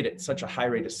got hit at such a high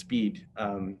rate of speed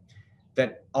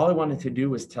that all I wanted to do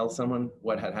was tell someone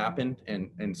what had happened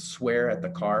and swear at the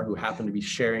car who happened to be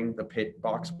sharing the pit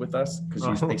box with us,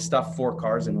 because they stuffed 4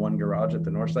 cars in one garage at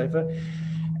the Nordschleife.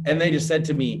 And they just said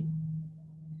to me,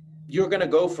 "You're going to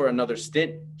go for another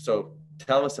stint, so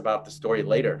tell us about the story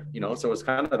later." So it was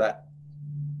kind of that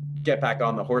get back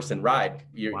on the horse and ride.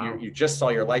 You just saw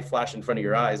your life flash in front of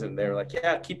your eyes, and they're like,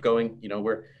 "Yeah, keep going.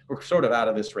 We're sort of out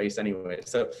of this race anyway."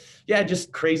 So yeah,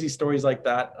 just crazy stories like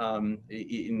that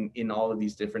in all of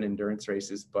these different endurance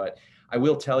races. But I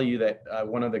will tell you that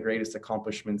one of the greatest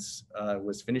accomplishments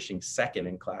was finishing second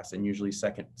in class, and usually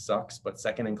second sucks, but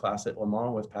second in class at Le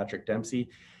Mans with Patrick Dempsey.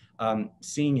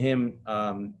 Seeing him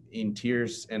in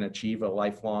tears and achieve a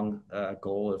lifelong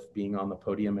goal of being on the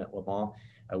podium at Le Mans.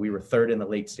 We were third in the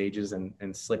late stages and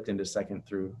slipped into second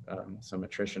through some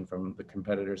attrition from the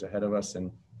competitors ahead of us.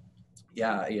 And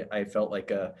yeah, I felt like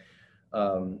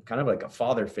kind of like a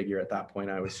father figure at that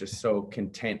point. I was just so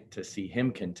content to see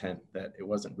him content that it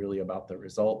wasn't really about the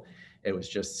result. It was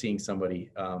just seeing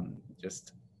somebody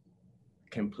just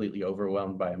completely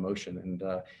overwhelmed by emotion, and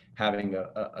having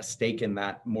a stake in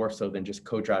that, more so than just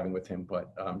co-driving with him,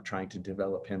 but trying to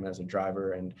develop him as a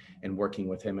driver and working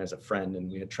with him as a friend.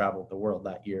 And we had traveled the world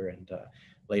that year, and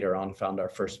later on found our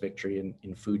first victory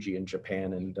in Fuji in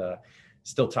Japan, and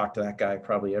still talk to that guy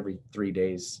probably every 3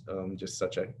 days. Just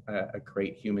such a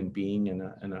great human being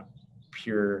and a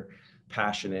pure,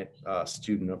 passionate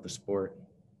student of the sport.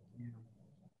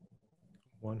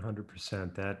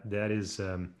 100%. That is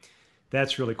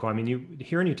that's really cool. I mean,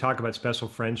 hearing you talk about special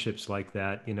friendships like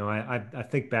that, I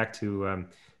think back to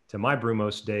my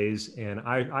Brumos days, and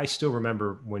I still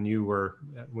remember when you were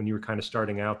kind of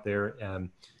starting out there,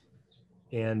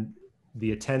 and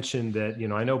the attention that,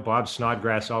 I know Bob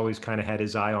Snodgrass always kind of had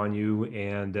his eye on you,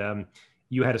 and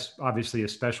you had obviously a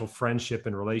special friendship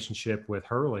and relationship with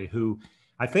Hurley, who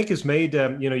I think has made,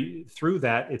 through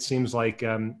that, it seems like,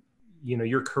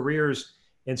 your careers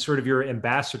and sort of your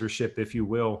ambassadorship, if you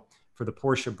will, for the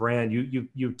Porsche brand,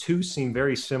 you two seem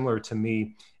very similar to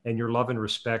me, and your love and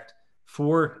respect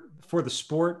for the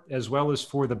sport as well as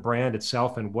for the brand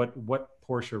itself and what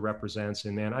Porsche represents.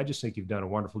 And man, I just think you've done a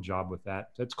wonderful job with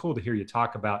that. That's cool to hear you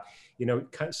talk about,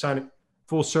 kind of sign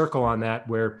full circle on that,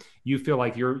 where you feel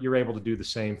like you're able to do the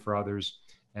same for others.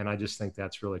 And I just think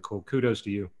that's really cool. Kudos to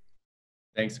you.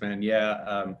 Thanks, man.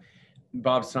 Yeah.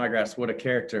 Bob Snodgrass, what a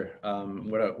character.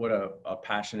 What a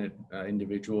passionate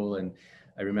individual. And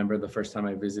I remember the first time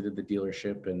I visited the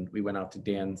dealership, and we went out to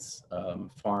Dan's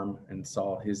farm and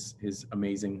saw his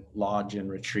amazing lodge and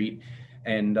retreat.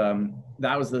 And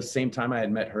that was the same time I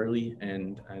had met Hurley.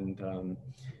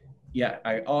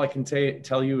 All I can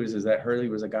tell you is that Hurley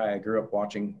was a guy I grew up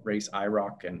watching race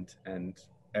IROC and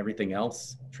everything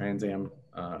else, Trans Am,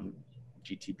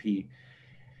 GTP.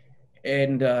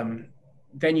 And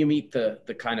then you meet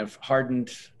the kind of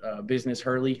hardened business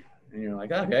Hurley, and you're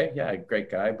like, okay, yeah, great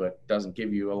guy, but doesn't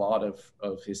give you a lot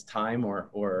of his time, or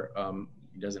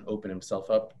he doesn't open himself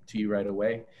up to you right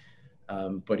away.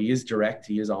 But he is direct,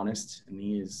 he is honest, and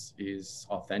he is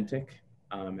authentic.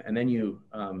 And then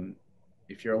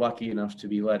if you're lucky enough to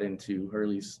be led into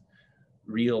Hurley's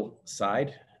real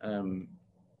side,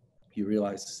 you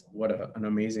realize what an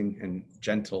amazing and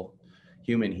gentle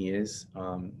human he is.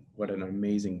 What an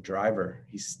amazing driver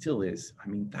he still is. I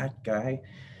mean, that guy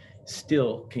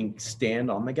still can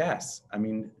stand on the gas. I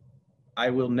mean,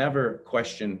 I will never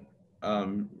question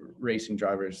racing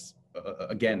drivers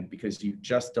again, because you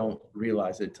just don't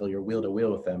realize it till you're wheel to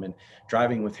wheel with them. And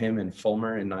driving with him and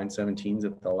Fulmer in 917s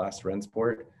at the last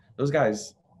Rennsport, those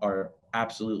guys are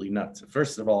absolutely nuts.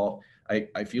 First of all,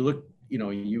 if you look,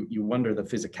 you wonder the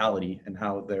physicality and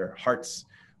how their hearts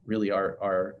really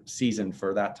are seasoned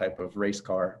for that type of race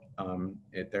car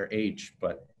at their age.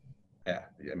 But yeah,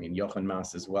 I mean, Jochen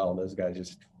Mass as well. Those guys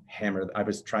just hammered. I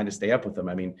was trying to stay up with them.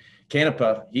 I mean,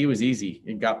 Canepa, he was easy.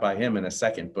 It got by him in a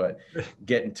second, but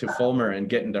getting to Fulmer and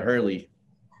getting to Hurley,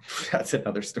 that's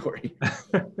another story.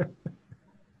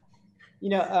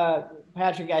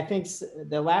 Patrick, I think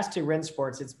the last two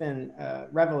Rennsports, it's been a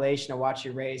revelation to watch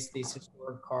you race these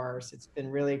historic cars. It's been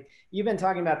really, you've been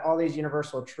talking about all these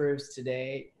universal truths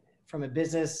today from a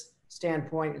business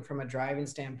standpoint and from a driving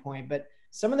standpoint, but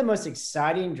some of the most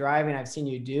exciting driving I've seen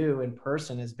you do in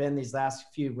person has been these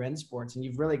last few Rennsports, and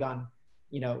you've really gone,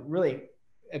 really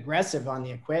aggressive on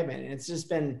the equipment. And it's just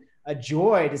been a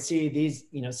joy to see these,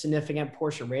 significant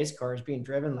Porsche race cars being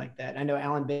driven like that. I know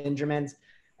Alan Benjamin's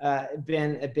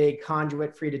been a big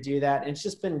conduit for you to do that. And it's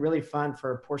just been really fun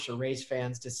for Porsche race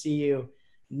fans to see you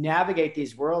navigate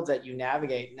these worlds that you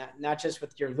navigate, not just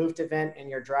with your Luft event and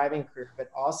your driving career, but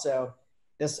also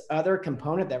this other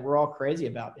component that we're all crazy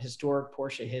about, historic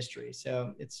Porsche history.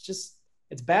 So it's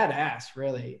badass,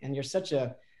 really. And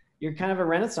you're kind of a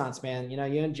Renaissance man. You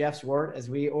and Jeff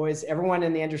Zwart, everyone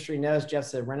in the industry knows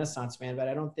Jeff's a Renaissance man, but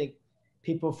I don't think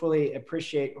people fully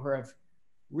appreciate or have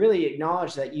really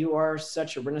acknowledged that you are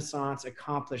such a Renaissance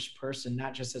accomplished person,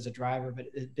 not just as a driver, but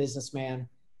a businessman.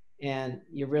 And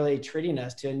you're really treating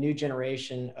us to a new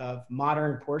generation of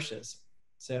modern Porsches.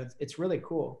 So it's really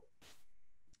cool.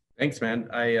 Thanks, man.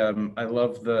 I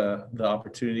love the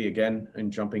opportunity again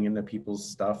and jumping into people's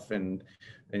stuff and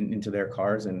into their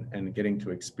cars and getting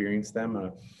to experience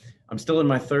them. I'm still in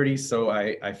my 30s, so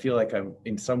I feel like I'm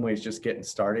in some ways just getting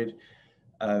started.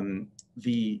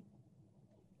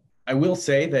 I will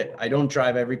say that I don't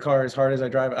drive every car as hard as I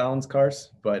drive Alan's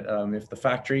cars, but if the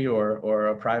factory or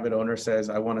a private owner says,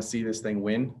 I want to see this thing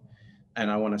win, and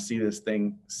I want to see this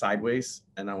thing sideways,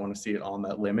 and I want to see it on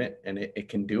that limit, and it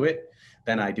can do it,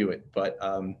 then I do it. But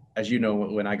as you know,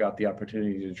 when I got the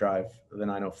opportunity to drive the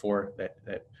 904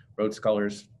 that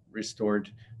RoadScholars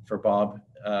restored for Bob,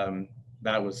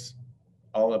 that was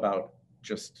all about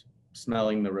just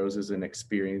smelling the roses and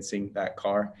experiencing that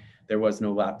car. There was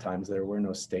no lap times. There were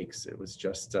no stakes. It was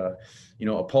just, a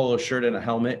polo shirt and a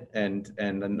helmet and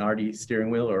a Nardi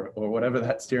steering wheel or whatever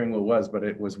that steering wheel was, but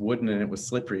it was wooden and it was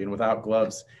slippery and without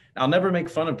gloves. I'll never make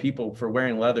fun of people for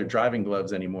wearing leather driving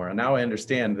gloves anymore. And now I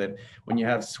understand that when you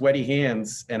have sweaty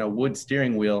hands and a wood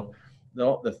steering wheel,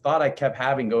 the thought I kept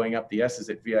having going up the S's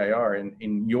at VIR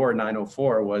in your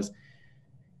 904 was,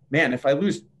 man, if I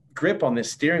lose grip on this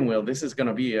steering wheel, this is going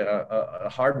to be a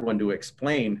hard one to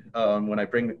explain when I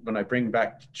bring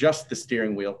back just the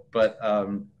steering wheel. But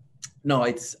no,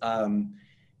 it's an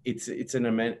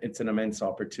immense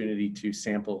opportunity to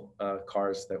sample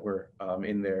cars that were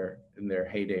in their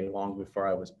heyday long before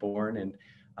I was born. And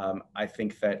I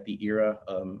think that the era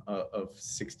of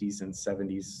 60s and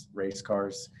 70s race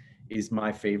cars is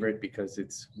my favorite because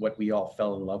it's what we all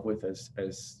fell in love with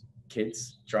as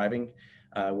kids driving,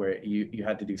 where you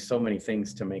had to do so many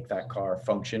things to make that car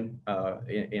function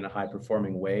in a high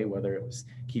performing way, whether it was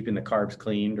keeping the carbs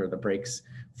cleaned or the brakes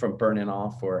from burning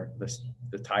off or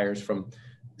the tires from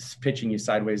pitching you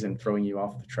sideways and throwing you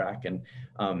off the track. And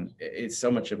it's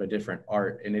so much of a different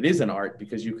art, and it is an art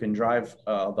because you can drive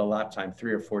the lap time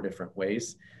 3 or 4 different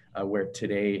ways, where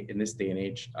today in this day and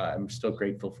age, I'm still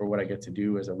grateful for what I get to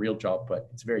do as a real job, but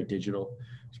it's very digital.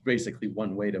 It's basically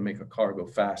one way to make a car go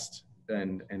fast,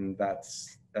 and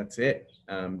that's it.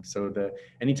 So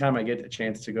anytime I get a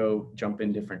chance to go jump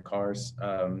in different cars,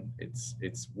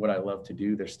 it's what I love to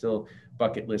do. There's still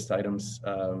bucket list items,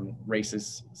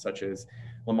 races such as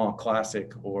Le Mans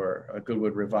Classic or a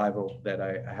Goodwood Revival that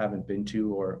I haven't been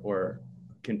to or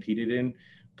competed in.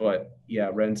 But yeah,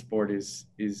 Rennsport is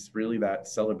really that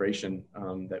celebration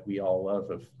that we all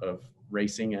love of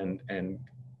racing and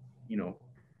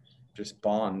just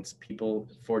bonds, people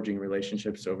forging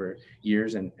relationships over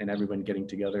years and everyone getting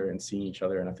together and seeing each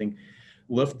other. And I think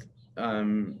Luft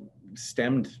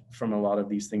stemmed from a lot of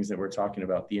these things that we're talking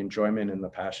about, the enjoyment and the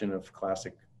passion of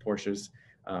classic Porsches,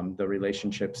 the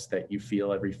relationships that you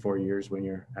feel every 4 years when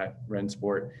you're at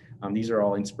Rennsport. These are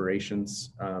all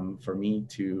inspirations for me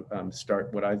to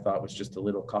start what I thought was just a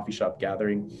little coffee shop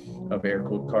gathering of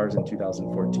air-cooled cars in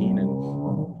 2014.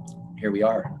 And here we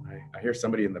are. I hear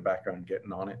somebody in the background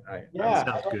getting on it.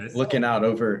 Sounds good. Looking out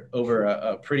over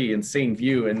a pretty insane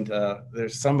view, and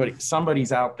there's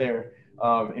somebody's out there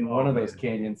in one of those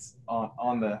canyons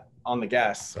on the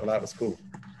gas. So that was cool.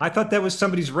 I thought that was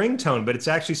somebody's ringtone, but it's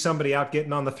actually somebody out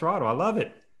getting on the throttle. I love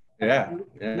it. Yeah,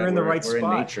 you're in the right spot.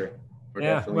 We're in nature. We're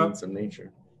definitely in some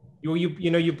nature.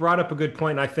 You brought up a good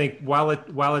point. And I think while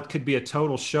it could be a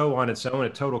total show on its own, a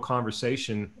total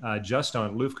conversation just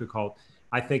on Luftgekühlt,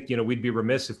 I think we'd be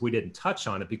remiss if we didn't touch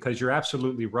on it, because you're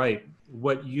absolutely right.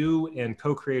 What you and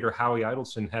co-creator Howie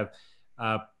Idelson have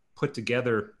put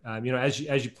together, as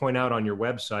you point out on your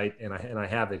website, and I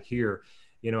have it here.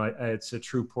 It's a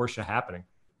true Porsche happening.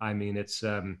 I mean, it's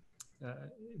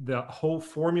the whole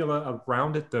formula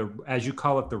around it, as you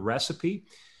call it, the recipe.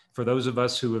 For those of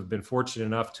us who have been fortunate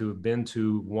enough to have been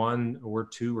to 1 or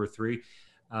 2 or 3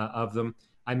 of them,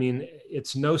 I mean,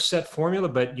 it's no set formula,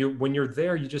 but when you're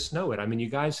there, you just know it. I mean, you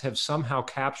guys have somehow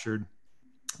captured,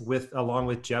 along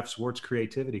with Jeff Swart's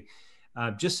creativity,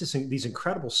 just these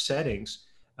incredible settings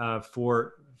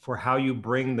for how you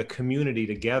bring the community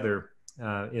together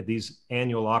at these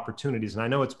annual opportunities. And I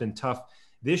know it's been tough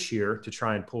this year to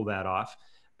try and pull that off,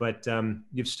 but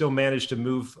you've still managed to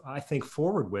move, I think,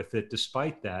 forward with it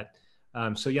despite that.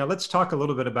 So yeah, let's talk a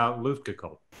little bit about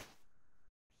Luftgekühlt.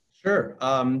 Sure.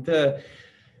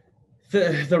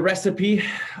 The recipe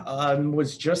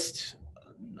was just,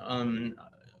 I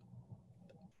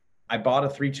bought a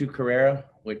 3.2 Carrera,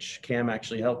 which Cam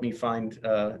actually helped me find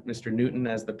Mr. Newton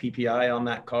as the PPI on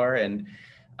that car. And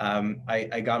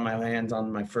I got my hands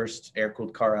on my first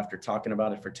air-cooled car after talking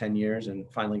about it for 10 years and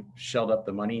finally shelled up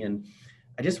the money. And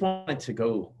I just wanted to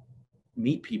go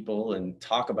meet people and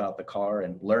talk about the car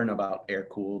and learn about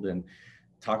air-cooled and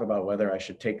talk about whether I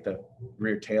should take the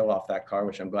rear tail off that car,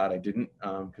 which I'm glad I didn't,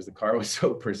 because the car was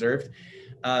so preserved.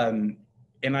 And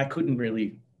I couldn't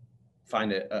really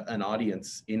find an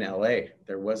audience in LA.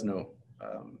 There was no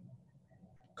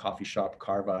coffee shop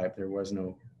car vibe. There was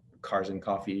no Cars and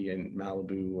Coffee in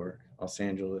Malibu or Los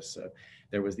Angeles.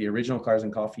 There was the original Cars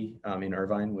and Coffee in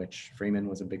Irvine, which Freeman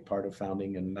was a big part of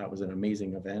founding, and that was an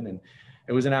amazing event. And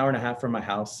it was an hour and a half from my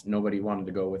house. Nobody wanted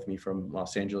to go with me from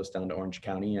Los Angeles down to Orange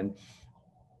County. And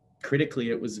critically,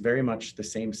 it was very much the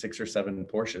same 6 or 7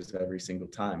 Porsches every single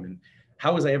time. And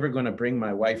how was I ever going to bring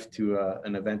my wife to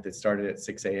an event that started at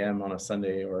 6 a.m. on a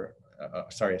Sunday or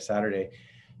a Saturday?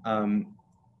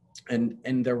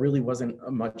 And there really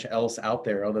wasn't much else out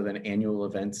there other than annual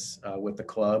events with the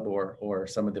club or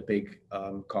some of the big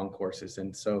concourses.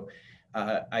 And so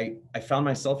I found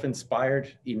myself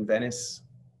inspired in Venice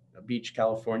Beach,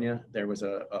 California. There was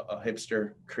a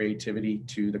hipster creativity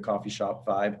to the coffee shop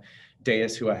vibe.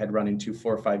 Deus, who I had run into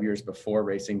 4 or 5 years before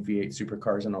racing V8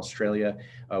 supercars in Australia,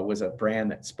 was a brand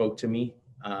that spoke to me.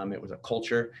 It was a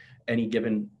culture. Any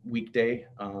given weekday,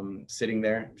 sitting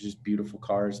there, it was just beautiful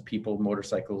cars, people,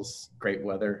 motorcycles, great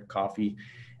weather, coffee.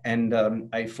 And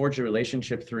I forged a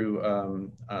relationship through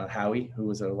Howie, who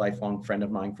was a lifelong friend of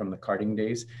mine from the karting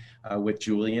days, with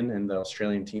Julian and the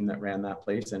Australian team that ran that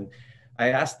place. And I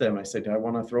asked them, I said, I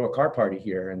want to throw a car party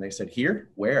here. And they said, here?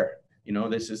 Where?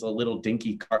 This is a little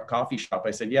dinky coffee shop.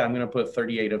 I said, yeah, I'm going to put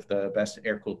 38 of the best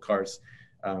air-cooled cars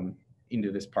into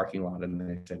this parking lot. And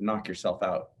they said, knock yourself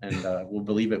out, and we'll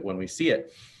believe it when we see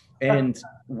it. And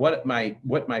what my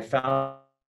found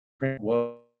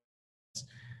was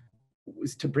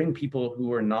to bring people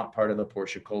who are not part of the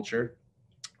Porsche culture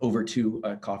over to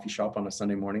a coffee shop on a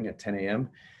Sunday morning at 10 a.m.,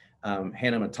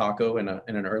 hand them a taco and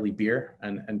an early beer,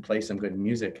 and play some good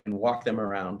music and walk them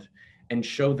around and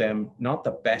show them not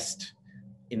the best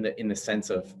in the sense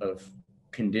of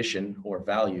condition or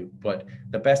value, but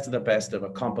the best of the best of a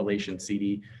compilation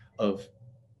CD of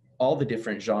all the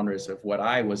different genres of what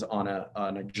I was on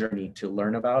a journey to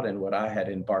learn about, and what I had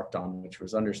embarked on, which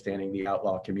was understanding the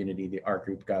outlaw community, the art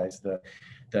group guys, the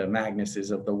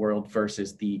Magnuses of the world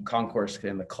versus the concourse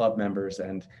and the club members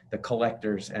and the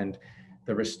collectors and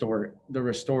the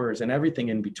restorers and everything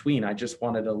in between. I just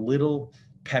wanted a little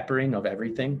peppering of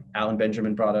everything. Alan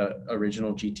Benjamin brought a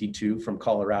original GT2 from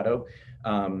Colorado.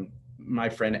 My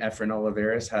friend Efren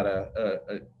Oliveras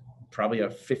had probably a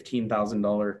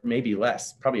 $15,000, maybe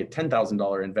less, probably a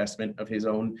 $10,000 investment of his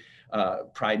own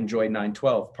Pride and Joy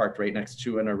 912 parked right next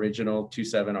to an original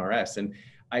 27 RS. And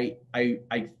I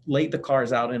laid the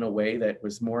cars out in a way that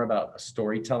was more about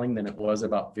storytelling than it was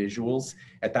about visuals.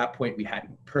 At that point, we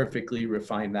hadn't perfectly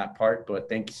refined that part, but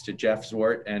thanks to Jeff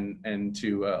Zwart and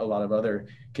to a lot of other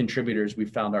contributors, we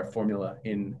found our formula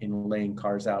in laying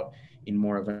cars out in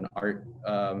more of an art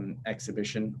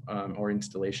exhibition or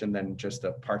installation than just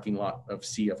a parking lot of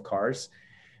sea of cars.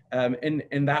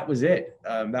 And that was it.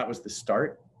 That was the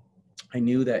start. I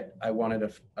knew that I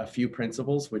wanted a few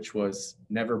principles, which was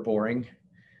never boring,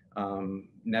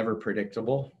 never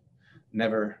predictable,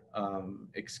 never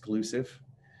exclusive,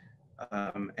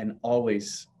 and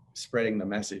always spreading the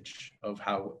message of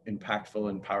how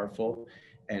impactful and powerful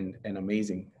and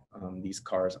amazing these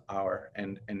cars are.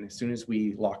 And as soon as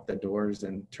we lock the doors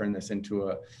and turn this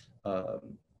into a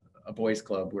boys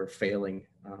club, we're failing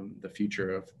the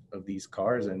future of these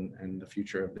cars and the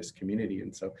future of this community.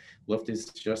 And so Luft is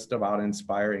just about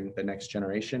inspiring the next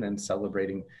generation and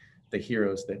celebrating the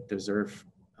heroes that deserve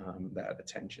that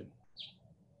attention.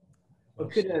 Well,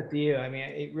 kudos to you. I mean,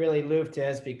 it really, Luft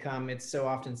has become, it's so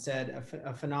often said,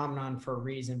 a phenomenon for a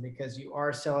reason, because you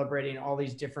are celebrating all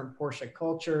these different Porsche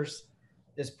cultures,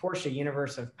 this Porsche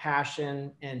universe of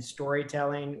passion and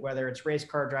storytelling, whether it's race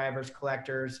car drivers,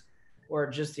 collectors, or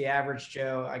just the average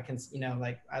Joe.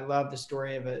 I love the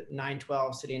story of a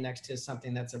 912 sitting next to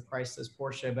something that's a priceless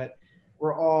Porsche, but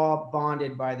we're all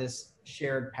bonded by this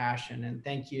shared passion. And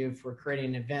thank you for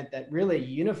creating an event that really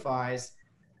unifies.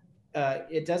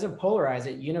 It doesn't polarize,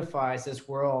 it unifies this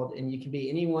world, and you can be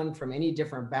anyone from any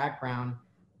different background,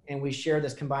 and we share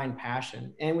this combined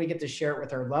passion, and we get to share it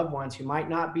with our loved ones who might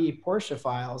not be Porsche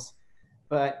files,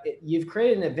 but you've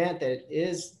created an event that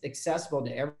is accessible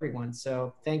to everyone.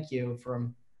 So thank you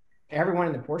from everyone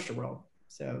in the Porsche world.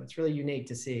 So it's really unique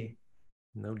to see.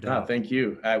 No doubt. Thank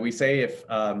you. We say if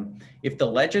the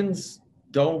legends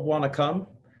don't want to come,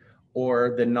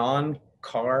 or the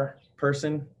non-car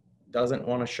person doesn't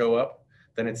want to show up,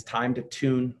 then it's time to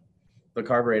tune the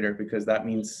carburetor, because that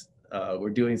means we're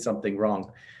doing something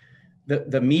wrong.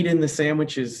 The meat in the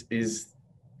sandwich is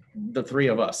the three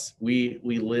of us. We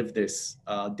live this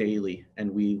daily,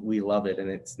 and we love it, and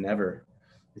it's never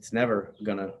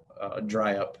gonna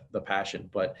dry up the passion.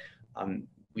 But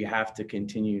we have to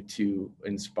continue to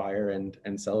inspire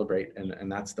and celebrate, and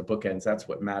that's the bookends. That's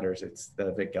what matters. It's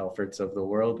the Vic Gelfords of the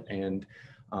world, and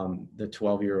the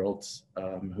 12-year-olds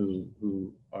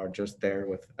who are just there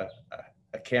with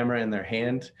a camera in their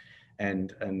hand,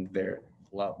 and they're,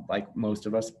 well, like most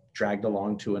of us, dragged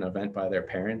along to an event by their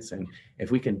parents. And if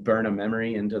we can burn a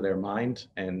memory into their mind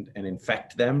and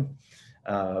infect them,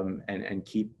 and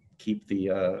keep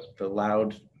the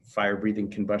loud fire-breathing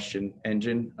combustion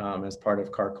engine as part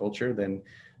of car culture, then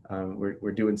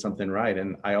we're doing something right.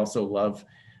 And I also love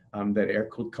that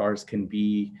air-cooled cars can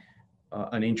be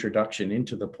an introduction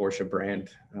into the Porsche brand.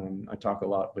 I talk a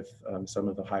lot with some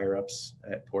of the higher ups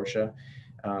at Porsche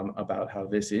about how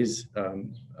this is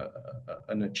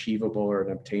an achievable or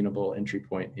an obtainable entry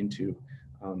point into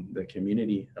the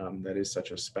community that is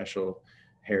such a special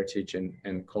heritage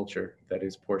and culture that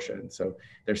is Porsche. And so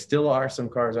there still are some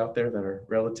cars out there that are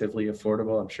relatively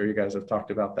affordable. I'm sure you guys have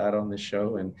talked about that on this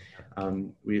show,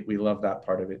 and we love that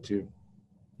part of it too.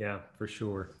 Yeah, for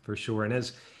sure.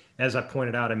 And as I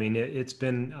pointed out, I mean, it's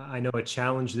been, I know, a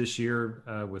challenge this year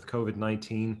with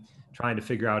COVID-19, trying to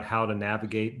figure out how to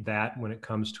navigate that when it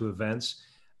comes to events.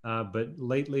 But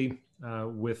lately,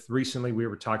 recently we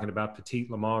were talking about Petit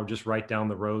LeMans, just right down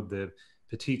the road, the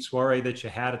Petite Soiree that you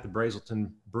had at the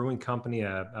Brazelton Brewing Company,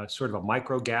 a sort of a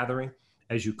micro gathering,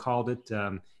 as you called it.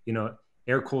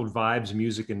 Air-cooled vibes,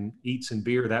 music, and eats and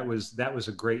beer. That was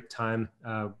a great time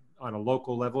on a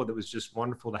local level. That was just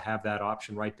wonderful to have that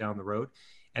option right down the road.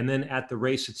 And then at the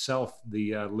race itself,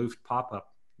 the Luft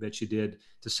pop-up that you did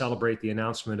to celebrate the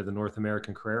announcement of the North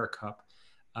American Carrera Cup.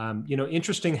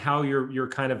 Interesting how you're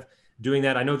kind of doing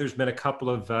that. I know there's been a couple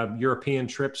of European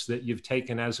trips that you've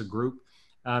taken as a group.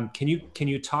 Can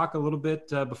you talk a little bit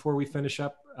before we finish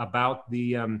up about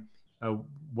the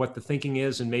what the thinking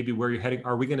is and maybe where you're heading?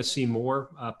 Are we going to see more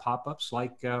pop-ups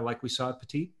like we saw at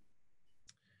Petit?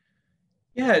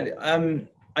 Yeah,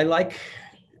 I like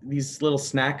these little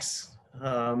snacks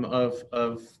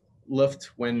of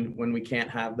Luft when we can't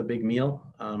have the big meal.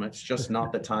 It's just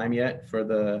not the time yet for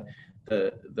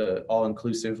the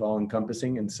all-inclusive,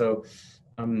 all-encompassing, and so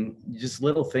just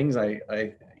little things I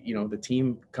the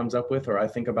team comes up with, or I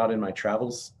think about in my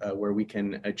travels, where we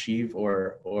can achieve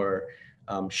or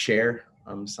share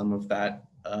some of that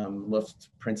Luft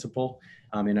principle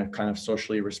in a kind of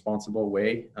socially responsible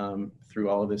way through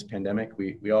all of this pandemic.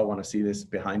 We all want to see this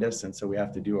behind us, and so we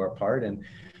have to do our part. And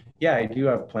yeah, I do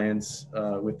have plans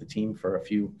with the team for a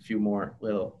few more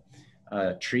little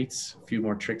treats, a few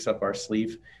more tricks up our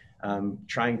sleeve.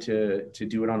 Trying to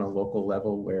do it on a local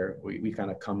level where we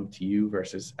kind of come to you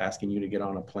versus asking you to get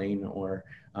on a plane or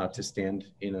to stand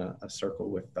in a circle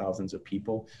with thousands of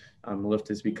people. Lyft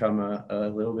has become a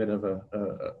little bit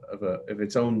of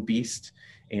its own beast,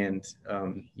 and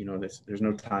there's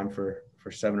no time for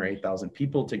 7,000 or 8,000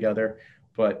 people together,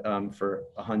 but for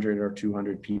 100 or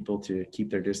 200 people to keep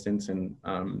their distance and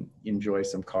enjoy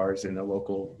some cars in a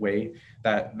local way,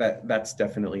 that's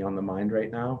definitely on the mind right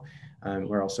now.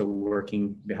 We're also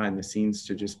working behind the scenes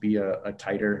to just be a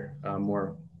tighter,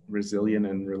 more resilient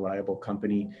and reliable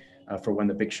company for when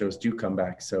the big shows do come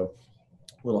back. So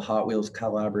a little Hot Wheels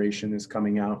collaboration is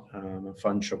coming out, a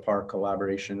fun Chopard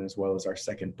collaboration, as well as our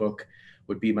second book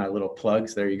would be my little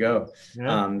plugs. There you go.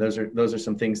 Yeah. Those are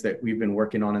some things that we've been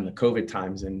working on in the COVID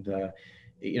times. And,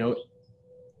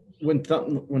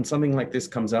 when something like this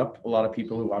comes up, a lot of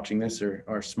people who are watching this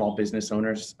are small business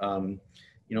owners.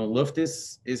 Luft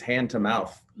is hand to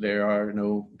mouth. There are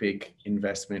no big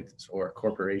investments or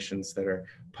corporations that are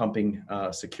pumping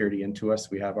security into us.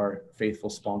 We have our faithful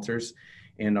sponsors,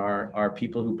 and our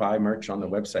people who buy merch on the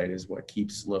website is what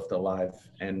keeps Luft alive.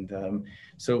 And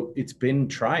so it's been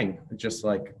trying, just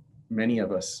like many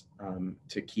of us,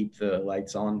 to keep the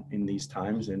lights on in these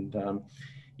times. And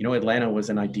Atlanta was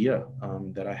an idea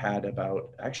that I had about,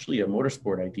 actually a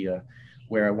motorsport idea,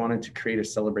 where I wanted to create a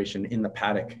celebration in the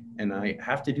paddock. And I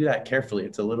have to do that carefully.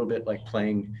 It's a little bit like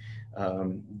playing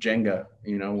Jenga,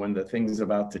 when the thing's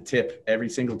about to tip, every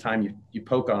single time you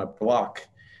poke on a block.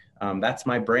 That's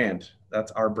my brand.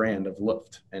 That's our brand of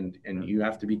Luft. And you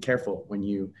have to be careful when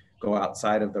you go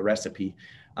outside of the recipe.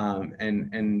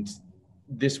 And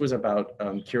this was about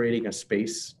curating a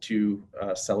space to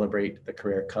celebrate the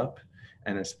Carrera Cup,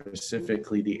 and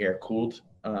specifically the air-cooled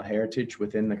heritage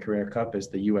within the Carrera Cup, as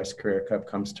the U.S. Carrera Cup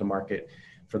comes to market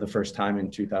for the first time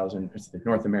in 2000. It's the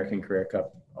North American Carrera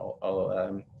Cup.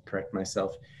 I'll correct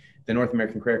myself. The North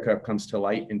American Carrera Cup comes to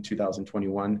light in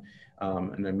 2021.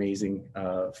 An amazing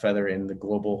feather in the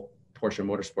global Porsche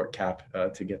Motorsport cap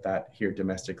to get that here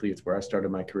domestically. It's where I started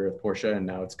my career with Porsche, and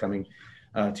now it's coming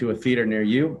to a theater near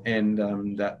you, and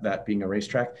that being a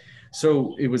racetrack.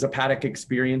 So it was a paddock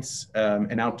experience,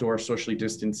 an outdoor, socially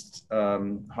distanced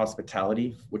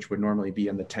hospitality, which would normally be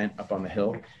in the tent up on the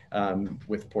hill.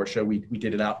 With Porsche, we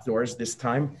did it outdoors this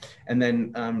time. And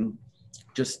then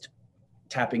just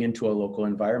tapping into a local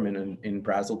environment in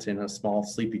Brazelton, a small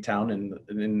sleepy town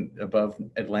in above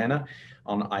Atlanta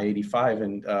on I-85.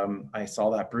 And I saw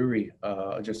that brewery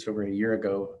just over a year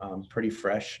ago, pretty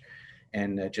fresh.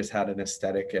 And it just had an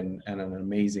aesthetic and an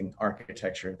amazing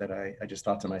architecture that I just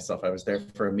thought to myself. I was there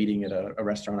for a meeting at a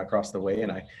restaurant across the way,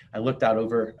 and I looked out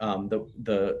over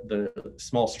the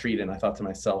small street, and I thought to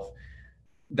myself,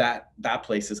 that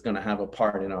place is going to have a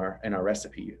part in our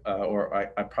recipe, or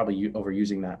I'm probably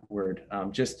overusing that word.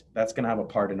 Just that's going to have a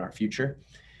part in our future,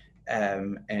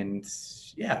 and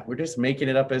yeah, we're just making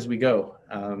it up as we go.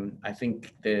 I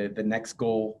think the next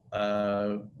goal,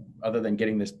 other than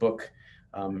getting this book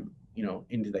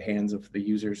into the hands of the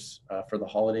users for the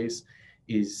holidays,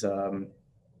 is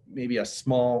maybe a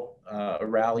small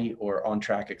rally or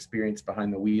on-track experience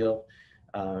behind the wheel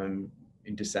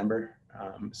in December.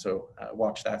 So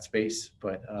watch that space.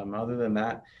 But other than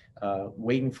that,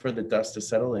 waiting for the dust to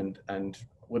settle, and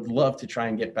would love to try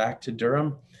and get back to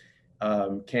Durham.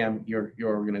 Cam, your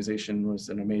organization was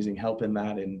an amazing help in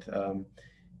that, and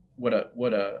what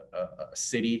a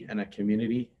city and a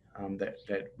community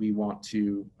that we want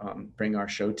to bring our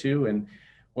show to. And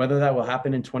whether that will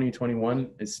happen in 2021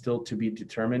 is still to be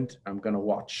determined. I'm going to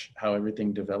watch how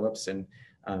everything develops, and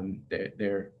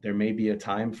there may be a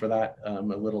time for that a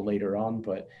little later on,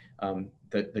 but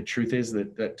the truth is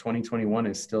that 2021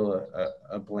 is still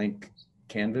a blank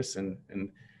canvas. And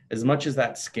as much as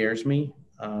that scares me,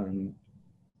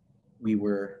 we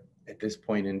were at this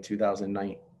point in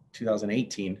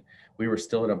 2018, we were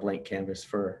still at a blank canvas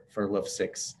for Love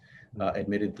 6,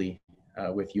 admittedly,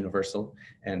 with Universal.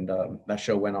 And that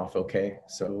show went off okay.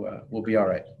 So we'll be all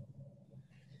right.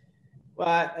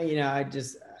 Well,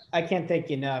 I can't thank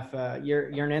you enough. You're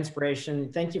an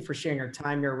inspiration. Thank you for sharing your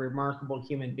time. You're a remarkable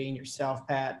human being yourself,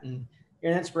 Pat, and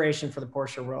you're an inspiration for the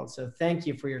Porsche world. So thank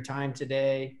you for your time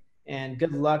today, and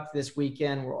good luck this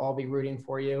weekend. We'll all be rooting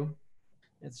for you.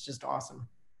 It's just awesome.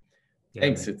 Yeah,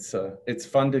 thanks. Man. It's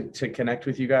fun to connect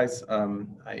with you guys.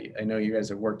 I know you guys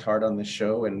have worked hard on this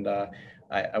show, and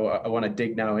I want to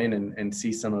dig now in and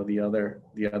see some of the other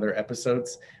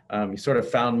episodes. You sort of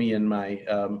found me in my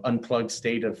unplugged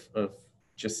state of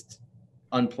just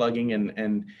unplugging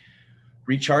and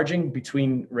recharging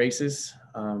between races.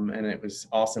 And it was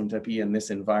awesome to be in this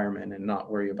environment and not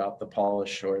worry about the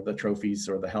polish or the trophies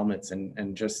or the helmets,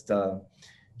 and just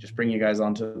bring you guys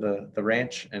onto the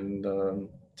ranch and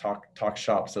talk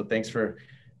shop. So thanks for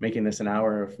making this an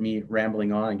hour of me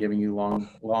rambling on and giving you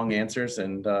long answers.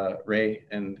 And Ray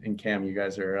and Cam, you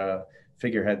guys are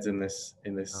figureheads in this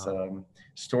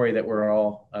story that we're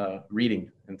all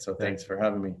reading. And so thanks for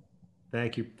having me.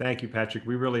 Thank you, Patrick.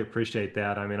 We really appreciate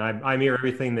that. I mean, I hear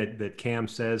everything that Cam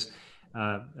says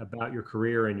about your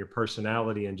career and your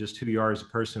personality and just who you are as a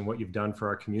person, what you've done for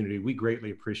our community. We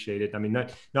greatly appreciate it. I mean,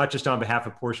 not just on behalf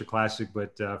of Porsche Classic,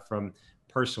 but from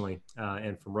personally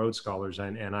and from RoadScholars.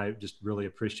 And I just really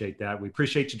appreciate that. We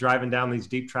appreciate you driving down these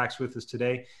deep tracks with us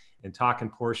today and talking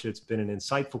Porsche. It's been an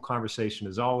insightful conversation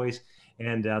as always.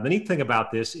 And the neat thing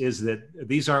about this is that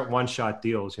these aren't one-shot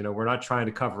deals. You know, we're not trying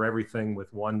to cover everything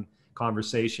with one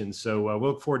conversation. So we'll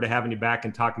look forward to having you back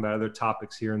and talking about other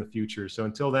topics here in the future. So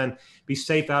until then, be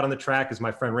safe out on the track. As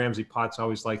my friend Ramsey Potts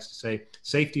always likes to say,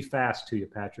 safety fast to you,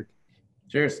 Patrick.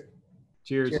 Cheers.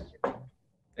 Cheers.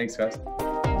 Thanks, guys.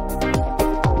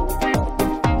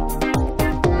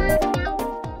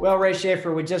 Well, Ray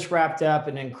Schaefer, we just wrapped up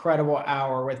an incredible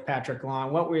hour with Patrick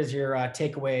Long. What was your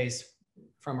takeaways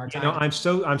from our time? You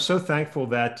know, I'm so thankful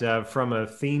that from a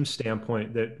theme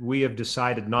standpoint that we have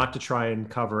decided not to try and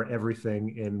cover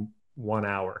everything in 1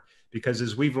 hour, because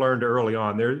as we've learned early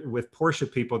on, with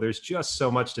Porsche people, there's just so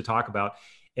much to talk about.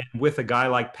 And with a guy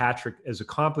like Patrick, as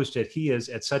accomplished as he is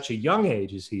at such a young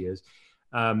age as he is,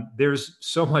 there's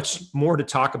so much more to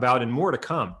talk about and more to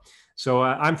come. So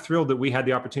I'm thrilled that we had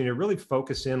the opportunity to really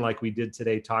focus in like we did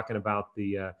today, talking about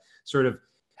the sort of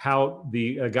how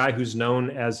the guy who's known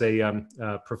as a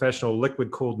professional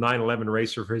liquid-cooled 911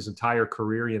 racer for his entire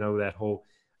career, you know, that whole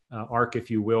arc, if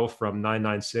you will, from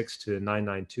 996 to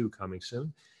 992 coming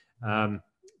soon, and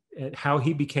how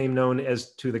he became known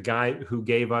as to the guy who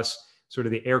gave us sort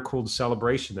of the air-cooled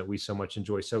celebration that we so much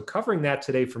enjoy. So covering that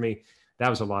today for me, that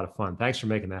was a lot of fun. Thanks for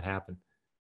making that happen.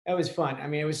 That was fun. I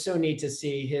mean, it was so neat to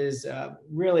see his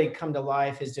really come to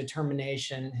life, his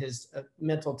determination, his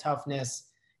mental toughness,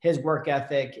 his work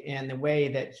ethic, and the way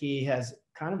that he has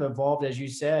kind of evolved, as you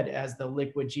said, as the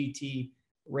liquid GT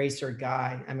racer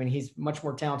guy. I mean, he's much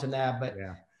more talented than that, but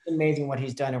yeah, it's amazing what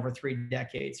he's done over 3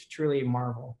 decades. Truly a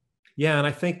marvel. Yeah, and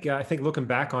I think looking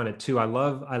back on it too, I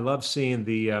love seeing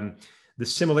the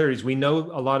similarities. We know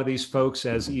a lot of these folks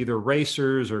as either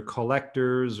racers or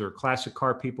collectors or classic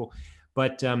car people.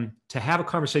 But to have a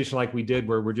conversation like we did,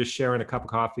 where we're just sharing a cup of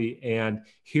coffee and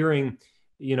hearing,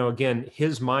 you know, again,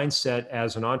 his mindset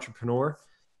as an entrepreneur,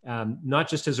 not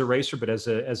just as a racer, but as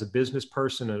a business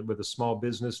person with a small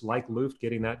business like Luft,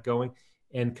 getting that going,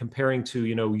 and comparing to,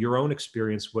 you know, your own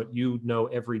experience, what you know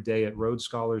every day at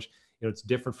RoadScholars. You know, it's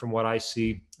different from what I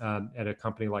see at a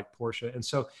company like Porsche. And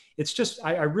so it's just,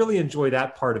 I really enjoy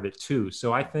that part of it too.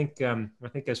 So I think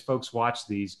as folks watch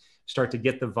these, start to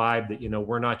get the vibe that, you know,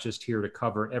 we're not just here to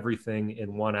cover everything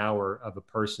in 1 hour of a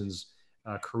person's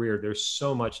career. There's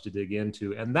so much to dig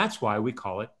into. And that's why we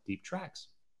call it Deep Tracks.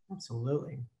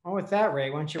 Absolutely. Well, with that, Ray,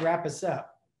 why don't you wrap us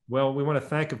up? Well, we want to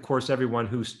thank, of course, everyone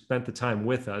who spent the time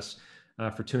with us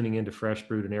for tuning into Fresh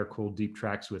Brewed and Air-Cooled Deep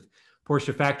Tracks with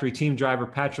Porsche Factory team driver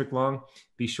Patrick Long.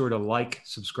 Be sure to like,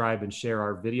 subscribe, and share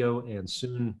our video and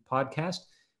soon podcast.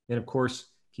 And of course,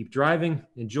 keep driving,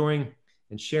 enjoying,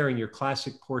 and sharing your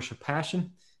classic Porsche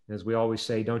passion. And as we always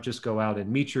say, don't just go out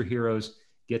and meet your heroes,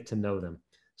 get to know them.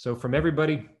 So from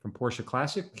everybody from Porsche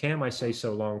Classic, Cam, I say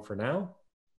so long for now.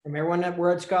 From everyone at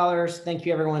RoadScholars, thank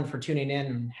you everyone for tuning in,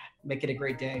 and make it a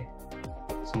great day.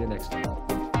 See you next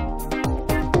time.